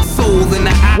ice, more soul than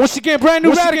the eye. Once again, brand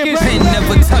new Raticus. Pen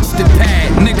never touched the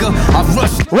pad, nigga. I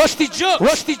rushed. Rusty Juxx.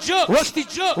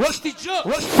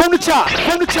 From the top.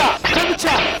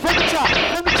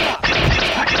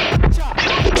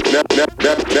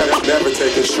 Never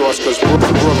taking shorts, cause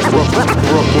Brooklyn's the borough.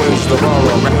 Brooklyn's the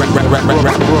borough.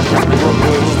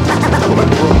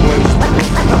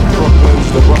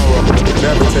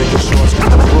 Never taking shorts.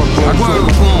 Brooklyn's the borough.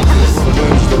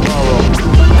 Brooklyn's the borough.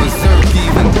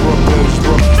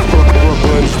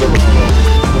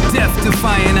 Death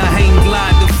defying, I hang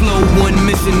glide the flow. One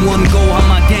mission, one goal, how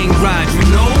my gang ride, you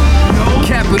know?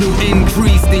 Capital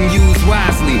increased and used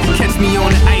wisely. Catch me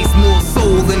on the ice, more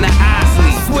soul than the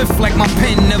Isley. Swift like my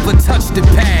pen never touched the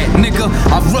pad, nigga.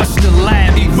 I rush the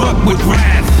lab, erupt with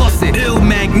wrath. Plus it, ill,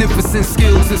 magnificent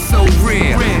skills are so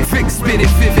rare. Fix, spit it,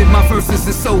 vivid, my verses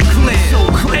are so clear.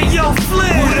 Hey yo,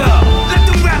 Flip, what up? Let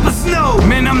them rappers know.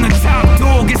 Man, I'm the top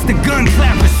dog, it's the gun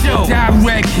clapper show.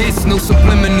 Direct hits, no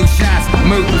subliminal shots.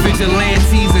 Murder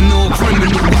vigilantes and all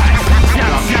criminal watch.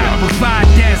 Chop, provide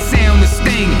that sound to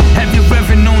sting. Have you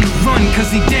revving on the run, cause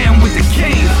he down with the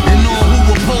king. And all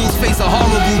who oppose face a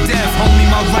horrible death. Homie,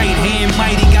 my right hand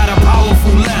mighty got a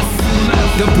powerful left.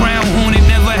 The brown hornet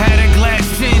never had a glass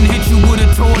chin. Hit you with a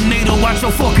tornado, watch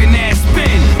your fucking ass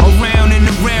spin. Around and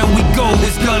around we go,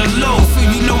 it's gutter low. So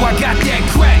you know I got that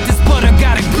crack, this butter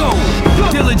gotta go.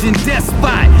 Diligent death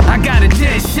spot, I got a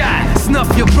dead shot.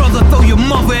 Snuff your brother, throw your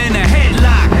mother in a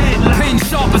headlock. Pin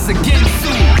sharp as a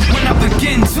Ginsu. When I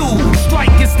begin to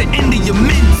strike, it's the end of your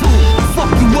mental.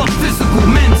 Fuck you up, physical,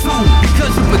 mental.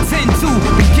 Because you pretend to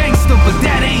be gangster, but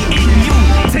that ain't in you.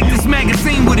 Take this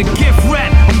magazine with a gift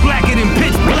wrap. I'm blacker than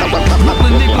pitch black.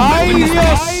 Brooklyn nigga.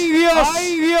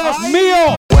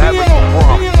 Mio.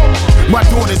 My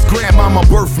daughter's grandmama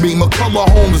birthed me, McCullough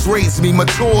Holmes raised me,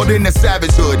 matured in the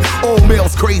savage hood. All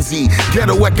males crazy,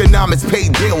 ghetto economics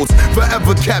paid bills,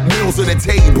 forever kept meals on the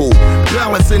table.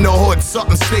 Balance in the hood,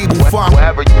 something stable, fine.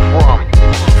 Wherever you from.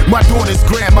 My daughter's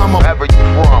grandmama, wherever you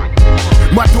from.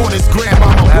 My daughter's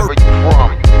grandmama, wherever you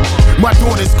from. My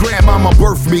daughter's grandmama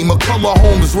birthed me, McCullough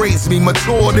Holmes raised me,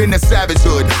 matured in the savage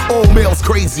hood. All males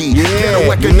crazy,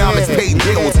 ghetto economics paid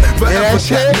bills, forever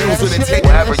kept meals on the table.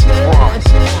 Wherever you from.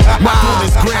 My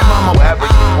daughter's grandmama, wherever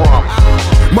you from.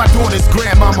 My daughter's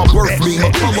grandmama birthed me,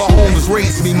 McCullough Holmes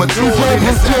raised me, matured in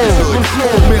the savage hood.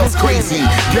 All males crazy,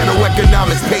 ghetto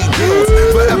economics paid bills,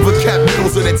 forever kept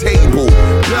meals on the table.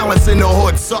 Balance in the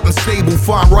hood, something stable,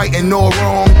 fine right and no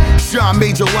wrong. Shine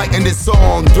major light in this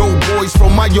song. Dope boys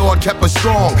from my yard kept us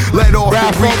strong. Let off the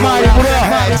reload,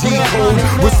 had G-code.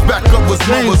 Respect up was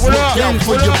mothers, look out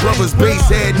for your brothers. Bass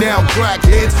head now,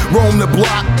 crackheads, roam the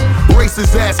block.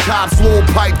 Racist ass cops, little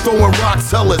pipe, throwing rocks.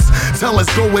 Tell us,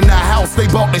 go in the house, they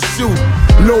bout to shoot.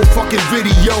 No fucking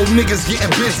video, niggas getting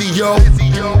busy, yo.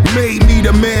 Made me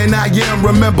the man I am.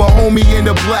 Remember homie in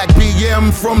the black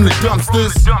BM from the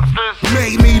dumpsters.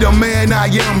 Made me the man I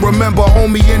am. Remember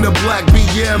homie in the black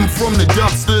BM from the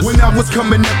dumpsters. When I was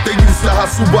coming up, they used to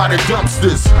hustle by the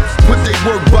dumpsters. But they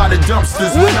work by the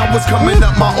dumpsters. When I was coming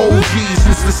up, my OGs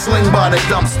used to sling by the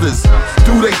dumpsters.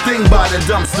 Do they thing by the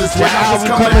dumpsters. When I was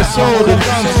coming up, my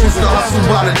OGs used to hustle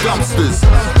by the dumpsters.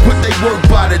 But they work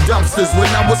by the dumpsters. When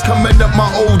I was coming up, my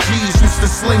OGs used to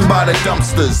sling by the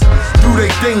dumpsters. Do they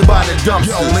thing by the dumpsters.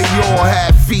 Yo, they all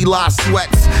had fila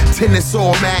sweats, tennis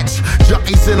all match.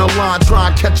 Junkies in a line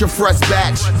trying to catch a fresh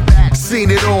batch. Seen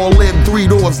it all, lived 3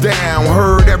 doors down.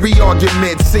 Heard every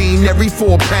argument, seen every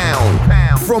 4 pound.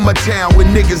 From a town where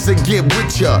niggas that get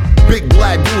richer. Big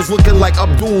black dudes looking like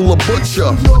Abdul a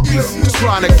butcher.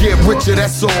 Trying to get richer,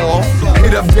 that's all.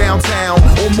 Hit up downtown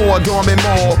or more Dormant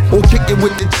Mall. Or kick it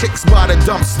with the chicks by the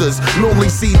dumpsters. Normally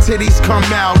see titties come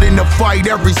out in the fight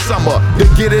every summer. They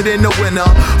get it in the winter,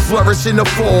 flourish in the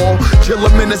fall. Kill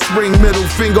them in the spring, middle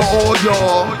finger all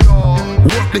y'all.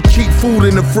 Work to keep food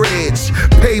in the fridge,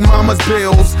 pay mama's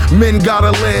bills, men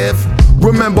gotta live.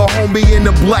 Remember homie in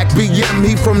the black BM,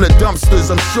 he from the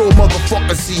dumpsters. I'm sure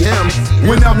motherfuckers see him.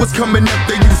 When I was coming up,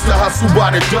 they used to hustle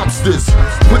by the dumpsters,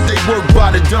 but they work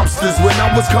by the dumpsters. When I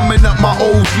was coming up, my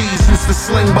OGs used to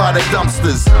sling by the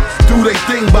dumpsters, do they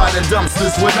thing by the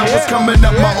dumpsters. When I was coming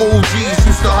up, my OGs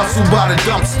used to hustle by the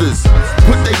dumpsters,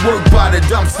 but they work by the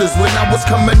dumpsters. When I was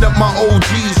coming up, my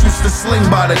OGs used to sling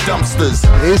by the dumpsters,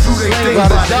 do they thing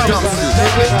by the dumpsters.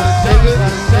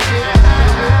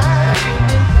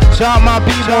 Shout my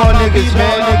B-ball niggas,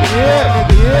 man.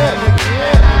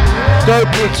 Third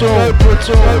platoon.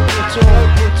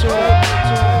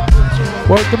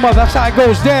 Work the mother, that's how it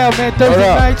goes down, man.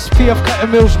 Thursday nights, PF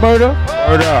Cuttin Mills Murder.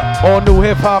 All new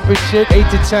hip hop and shit, 8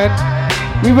 to 10.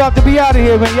 We about to be out of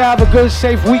here, man. Y'all have a good,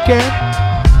 safe weekend.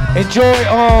 Enjoy,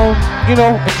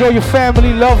 enjoy your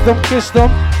family, love them, kiss them.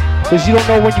 Cause you don't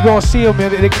know when you're gonna see them, man.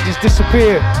 They can just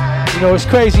disappear. You know, it's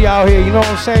crazy out here, you know what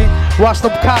I'm saying? Watch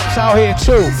them cops out here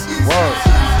too. Word.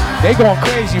 They going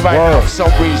crazy right now for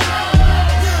some reason.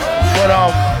 But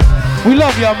we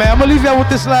love y'all, man. I'm gonna leave y'all with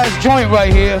this last joint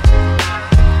right here.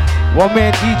 One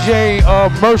man DJ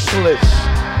Mercilless.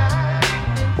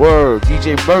 Word,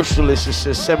 DJ Mercilless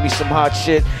just sent me some hot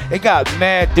shit. They got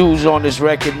mad dudes on this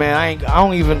record, man. I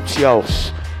don't even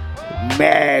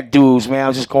mad dudes, man.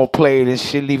 I'm just gonna play this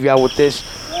shit, leave y'all with this.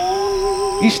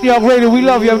 EastNYRADIO, we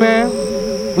love you, man.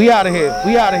 We out of here. One.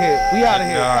 I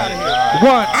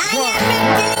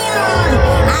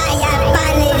have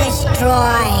finally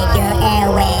destroyed your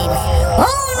airwaves.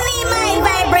 Only my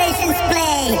vibrations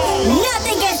play.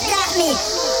 Nothing can stop me.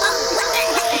 Oh, what the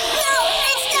heck? No,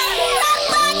 it's the rock.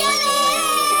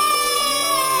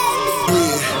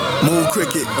 Moon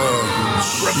Cricket.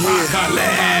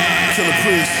 Killer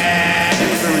Priest.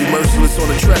 Very merciless on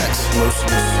the tracks.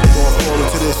 Fall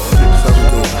into this.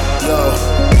 Yo,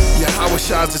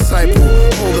 Yahweh's disciple,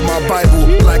 holding my Bible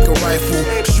like a rifle,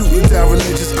 shooting down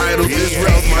religious idols.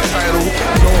 Israel's my title,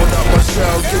 blowing up my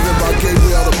shells, giving my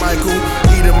Gabriel to Michael,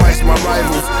 eating mice my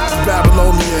rivals.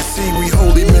 Babylonian sea, we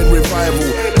holy men revival.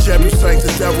 Jebusites,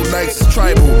 the devil knights is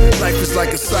tribal. Life is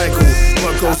like a cycle.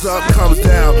 What goes up comes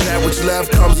down. That which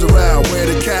left comes around. Wear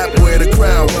the cap, wear the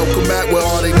crown. Welcome back, where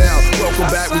are they now? Welcome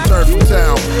back, return from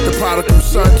town. The prodigal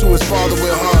son to his father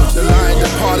will hugs. The lion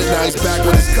departed, now he's back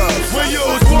with his cubs. We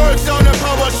use words on the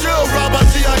power, chill, Robert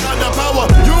G, I got the power.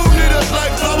 You need us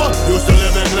like flour, used to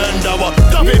live in Glendower.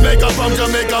 Dumpy maker from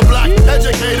Jamaica, black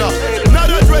educator.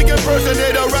 Not a Drake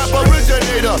impersonator, rap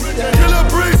originator. Killer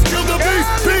priest, kill the beast,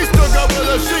 peace to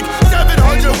Gorilla Chic.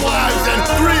 700 wives and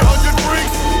 300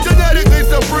 freaks. Genetically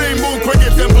supreme, moon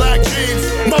crickets and black jeans.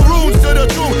 Maroons to the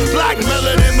tomb, black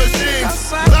melanin machines.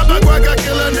 Slap McGregor,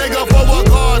 kill a nigga for a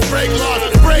cause. Break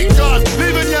laws, break jaws,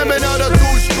 leaving Yemen out of 2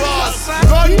 straws.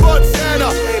 Gun butt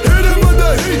Santa, hit him with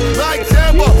the heat like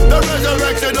Tampa. The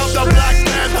resurrection of the Black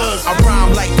Panthers. I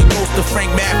rhyme like the ghost of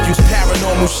Frank Matthews.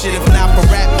 Paranormal shit, if not for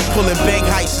rap. Pulling bank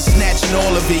heights and snatching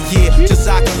all of it, yeah.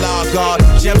 Jazakallah, God.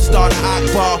 Gemstar to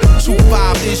Akbar.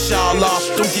 2-5, inshallah.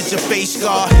 Don't get your face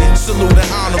scarred. Salute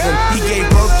and honor him. He gave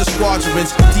birth to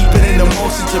squadrons. Deeper than the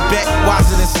most in Tibet.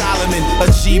 Wiser than Solomon. A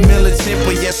G militant,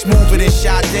 but yet smoother than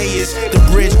Sade is. The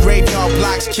bridge graveyard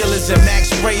blocks, killers and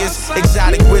max sprayers.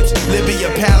 Exotic whips, Libya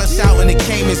palace out in the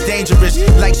Caymans dangerous.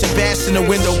 Like Sebastian the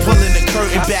window, pulling the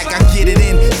curtain back. I get it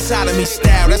in, sodomy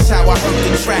style, that's how I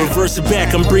heard the track. Reverse it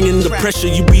back, I'm bringing the pressure,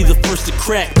 you be the first to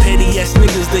crack. Petty ass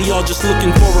niggas, they all just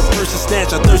looking for a person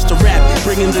snatch. I thirst to rap,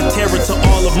 bringing the terror to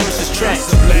all of Mercer's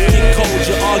tracks. Get cold,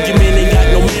 your argument ain't got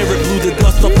no merit. Blew the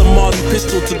dust off the Marley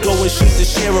pistol to go and shoot the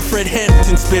sheriff. Fred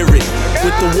Hampton spirit,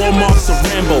 with the war marks of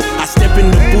Rambo. I step in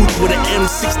the booth with an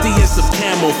M60 and some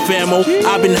camo, famo.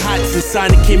 I've been hot since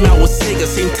Sonic came out with Sega.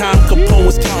 Same time Capone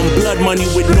was counting blood money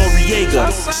with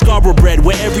Noriega. Scarborough bread,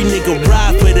 where every nigga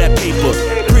ride for that paper.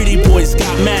 Pretty boys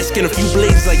got masks and a few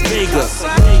blades like Vega.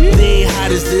 They ain't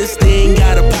hot as this, they ain't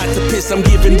got a pot to piss. I'm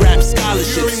giving rap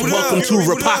scholarships. Welcome to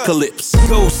Rapocalypse.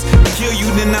 Ghost, kill you,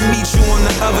 then I meet you on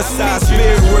the other side.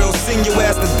 Spirit world, sing your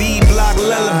ass the D-Block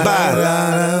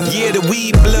lullaby. Yeah, the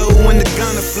weed blow when the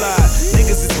gunna fly.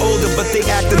 Niggas is older, but they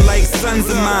acting like sons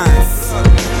of mine.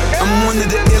 I'm one of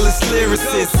the illest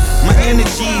lyricists. My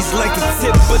energy's like the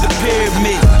tip of the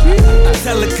pyramid.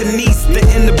 Telekinesis, the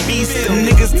inner beast. The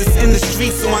niggas that's in the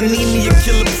street, so I need me a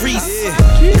killer priest.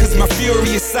 Cause my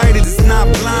furious sighted is not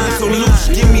blind. So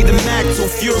Luch, give me the Mac. So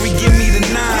Fury, give me the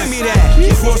 9. Give me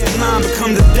that. Cross the line,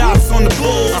 become the dots on the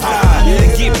bullseye.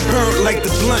 And get burnt like the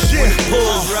blunt when the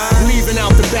bulls ride. Leaving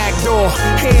out the back door,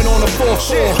 hand on the 4th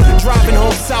floor. Driving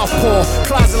home Southpaw,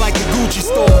 closet like the Gucci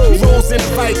store. Rolls in the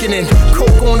Viking and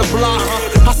coke on the block.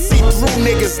 I see through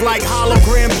niggas like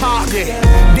hologram pop. Yeah.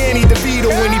 Danny DeVito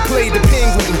when he played the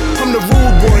Penguin. I'm the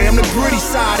rude boy, I'm the gritty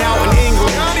side out in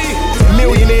England.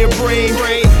 Millionaire brain.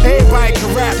 Everybody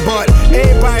can rap, but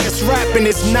everybody that's rapping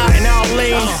is not in our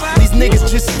lane. These niggas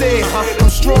just stare. I'm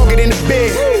stronger than the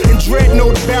bear. And Dread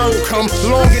know the barrel come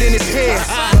longer than his hair.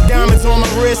 Diamonds on my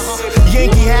wrist,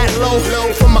 Yankee hat low.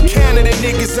 For my Canada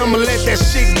niggas, I'ma let that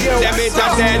shit go. Them is a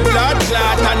dead blood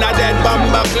clot and a dead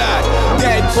bomber clot.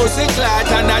 Dead pussy clot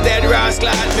and a dead Rass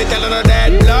clot. Me tellin' a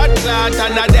dead blood clot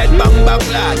and a dead bomber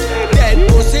clot. Dead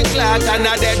pussy clot and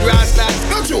a dead Rass clot.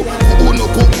 Don't you? Uno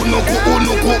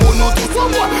to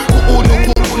someone. Uno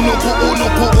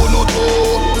to.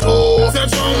 Say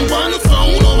jump on the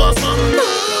sound of a song.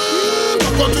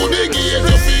 Go to the gate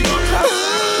to figure.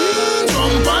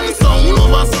 Jump on the sound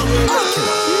of a song.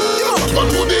 Go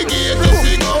to the gate to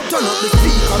figure. Turn up the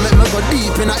speaker, make me go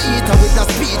deep in a eater with a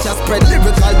speech. I spread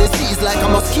lyrical disease like a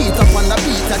mosquito on the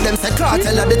beat. And them say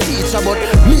cartel are the teacher, but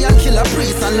me and Killer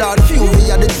Priest and Lord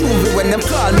Fury are the jury when them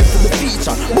call me for the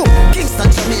feature. Boom, Kingston,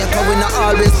 Jamaica, we not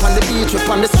always on the beach. We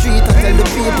on the street, I tell the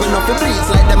people not to bleach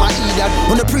like them I eat that.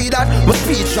 On the pre that, my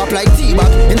speech drop like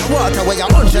T-Bag. In the water where you're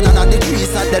 100 and a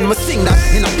degrees at, then me sing that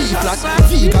in a B-flat.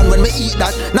 Vegan when me eat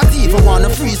that, not even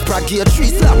wanna freeze crack, gear 3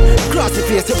 slap. Cross the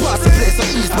face, you pass the place, so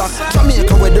east back.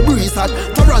 Jamaica where the breeze hot,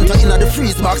 Toronto in the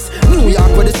freeze box, New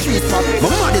York where the streets pop. My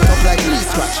mad it up like Lee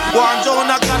Scratch. One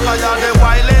Jonah Cataya, the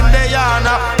wild in the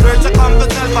yana. Rich a come to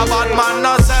self a bad man,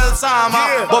 no sell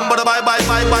sama. Bumbo the bye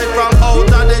from out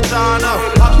of the jana.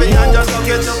 Happy and just look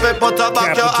at you, put up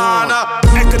back your honor.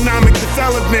 Economic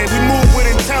development, we move with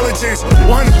intelligence.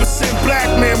 100% black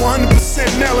man, 100%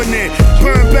 melanin.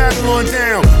 Burn Babylon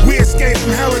down, we escape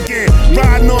from hell again.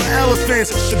 Riding on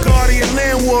elephants, the guardian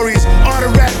land warriors. Are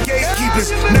the rap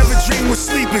gatekeepers, never dream with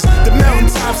sleepers. The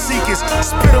mountaintop seekers,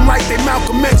 spit them like they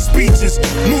Malcolm X speeches.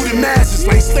 Moving masses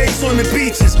like slaves on the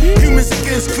beaches. Humans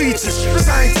against creatures,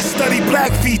 scientists study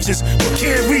black features, but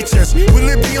can't reach us. We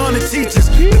live beyond the teachers,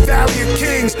 the Valley of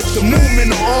Kings, the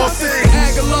movement of all things.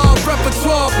 Aguilar,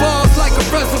 repertoire, bars like a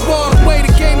reservoir. The way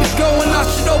the game is going, I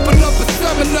should open up a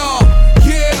seminar.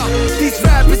 Yeah, these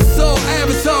rappers is all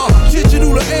avatar,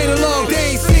 digital to analog,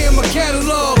 they ain't seeing my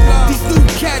catalog. These new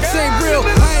cats ain't real,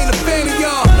 I ain't a fan of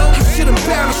y'all. I should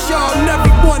embarrass y'all and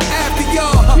everyone after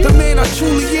y'all. The man I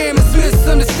truly am is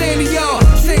misunderstanding y'all.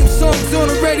 Same songs on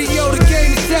the radio, the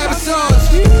game is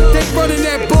sabotage. They running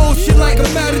that bullshit like a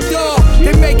matador.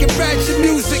 They making ratchet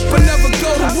music but never go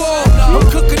to war. I'm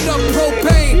cooking up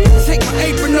propane, take my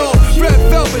apron off. Red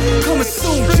velvet, coming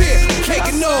soon, yeah,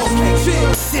 caking off.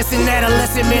 Since an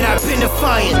adolescent, man, I've been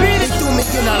defiant. They threw me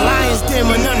in a lion's den,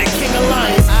 but none of King of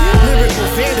Lions. Lyrical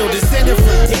vandal, descended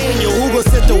from Daniel, who gon'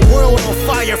 set the world on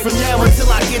fire from now until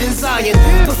I get in Zion.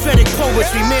 Prophetic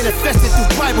poetry manifested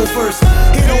through Bible verse.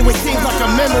 It always seems like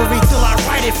a memory till I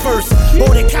write it first.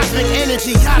 Or the cosmic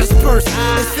energy I disperse.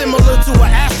 It's similar to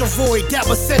an asteroid that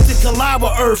was sent to collide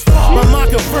with Earth. My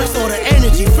mind converts all the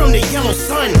energy from the yellow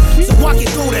sun, so I can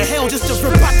go to hell just to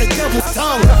rip out the devil's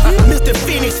tongue. Mr.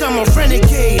 Phoenix, I'm a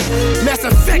renegade. Mass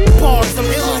Effect bars, I'm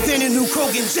iller than a new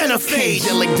Krogan Genofade.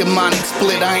 Angelic demonic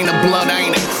split, I ain't a blood, I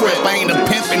ain't a crip. I ain't a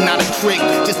pimp and not a trick,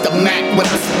 just a Mac when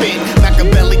I spit.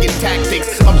 Machiavellian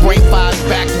tactics, my brain fires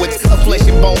backwards. A flesh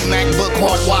and bone MacBook,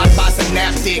 hardwired by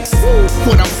synaptics.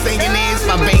 What I'm saying is,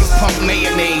 my veins pump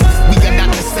mayonnaise. We are not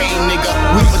the same, nigga.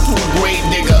 Weaver to a grave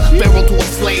digger, pharaoh to a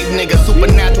slave nigga,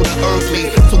 supernatural to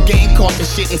earthly. So game caught the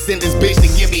shit and sent this bitch to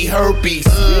give me herpes.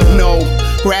 No,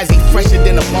 Crazzy fresher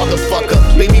than a motherfucker.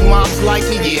 Baby moms like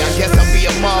me, yeah, I guess I'll be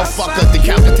a motherfucker.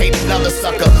 Decapitate another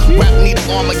sucker. Rap need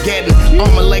Armageddon.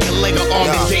 Armor leg armed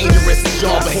and dangerous.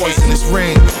 Poisonous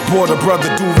rain, border brother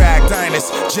do-rag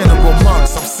dynast. General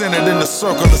monks, I'm centered in the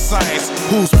circle of science.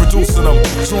 Who's producing them?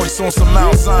 Joints on some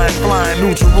Mount Zion, flying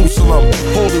New Jerusalem.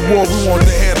 Holy war, we want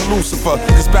the head of Lucifer,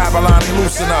 cause Babylon ain't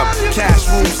loosen up. Cash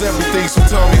rules everything, so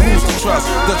tell me who's to trust.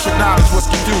 The trick knowledge was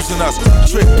confusing us.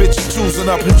 Trick bitches choosing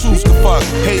up who choose to fuck.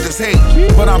 Haters hate,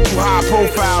 but I'm too high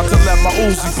profile to let my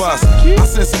Uzi bust. I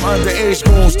sent some underage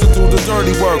goons to do the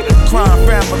dirty work. Crime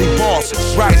family boss,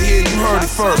 right here you heard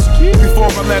it first.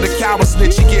 Before I let a coward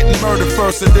snitch, you getting murdered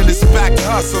first, and then it's back to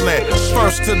hustling.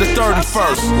 First to the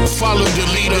 31st. Follow the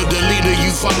leader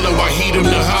you follow. I heat him,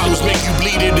 the hollows make you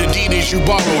bleed it. Adidas you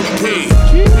borrowed. Pay.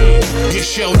 Your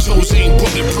shell toes ain't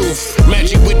bulletproof.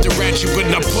 Magic with the ratchet, but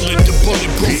not pulling the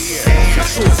bulletproof.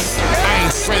 Truth, I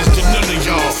ain't friends to none of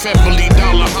y'all. Family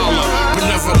dollar holler, but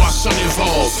never my son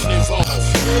involved.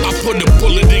 I put a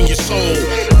bullet in your soul,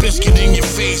 biscuit in your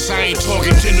face. I ain't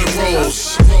talking dinner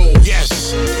rolls.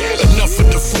 Yes, enough of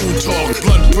the food talk.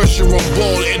 Blood pressure on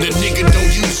ball and a nigga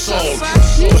don't use salt.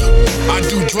 I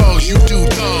do drugs thugs, you do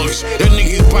thugs. That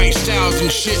nigga bite styles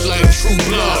and shit like True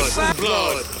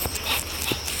Blood.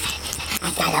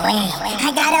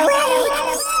 I got away.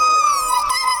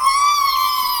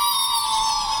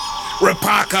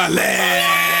 Repakale.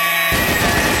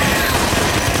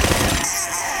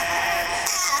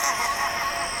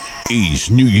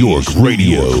 East New York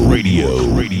Radio.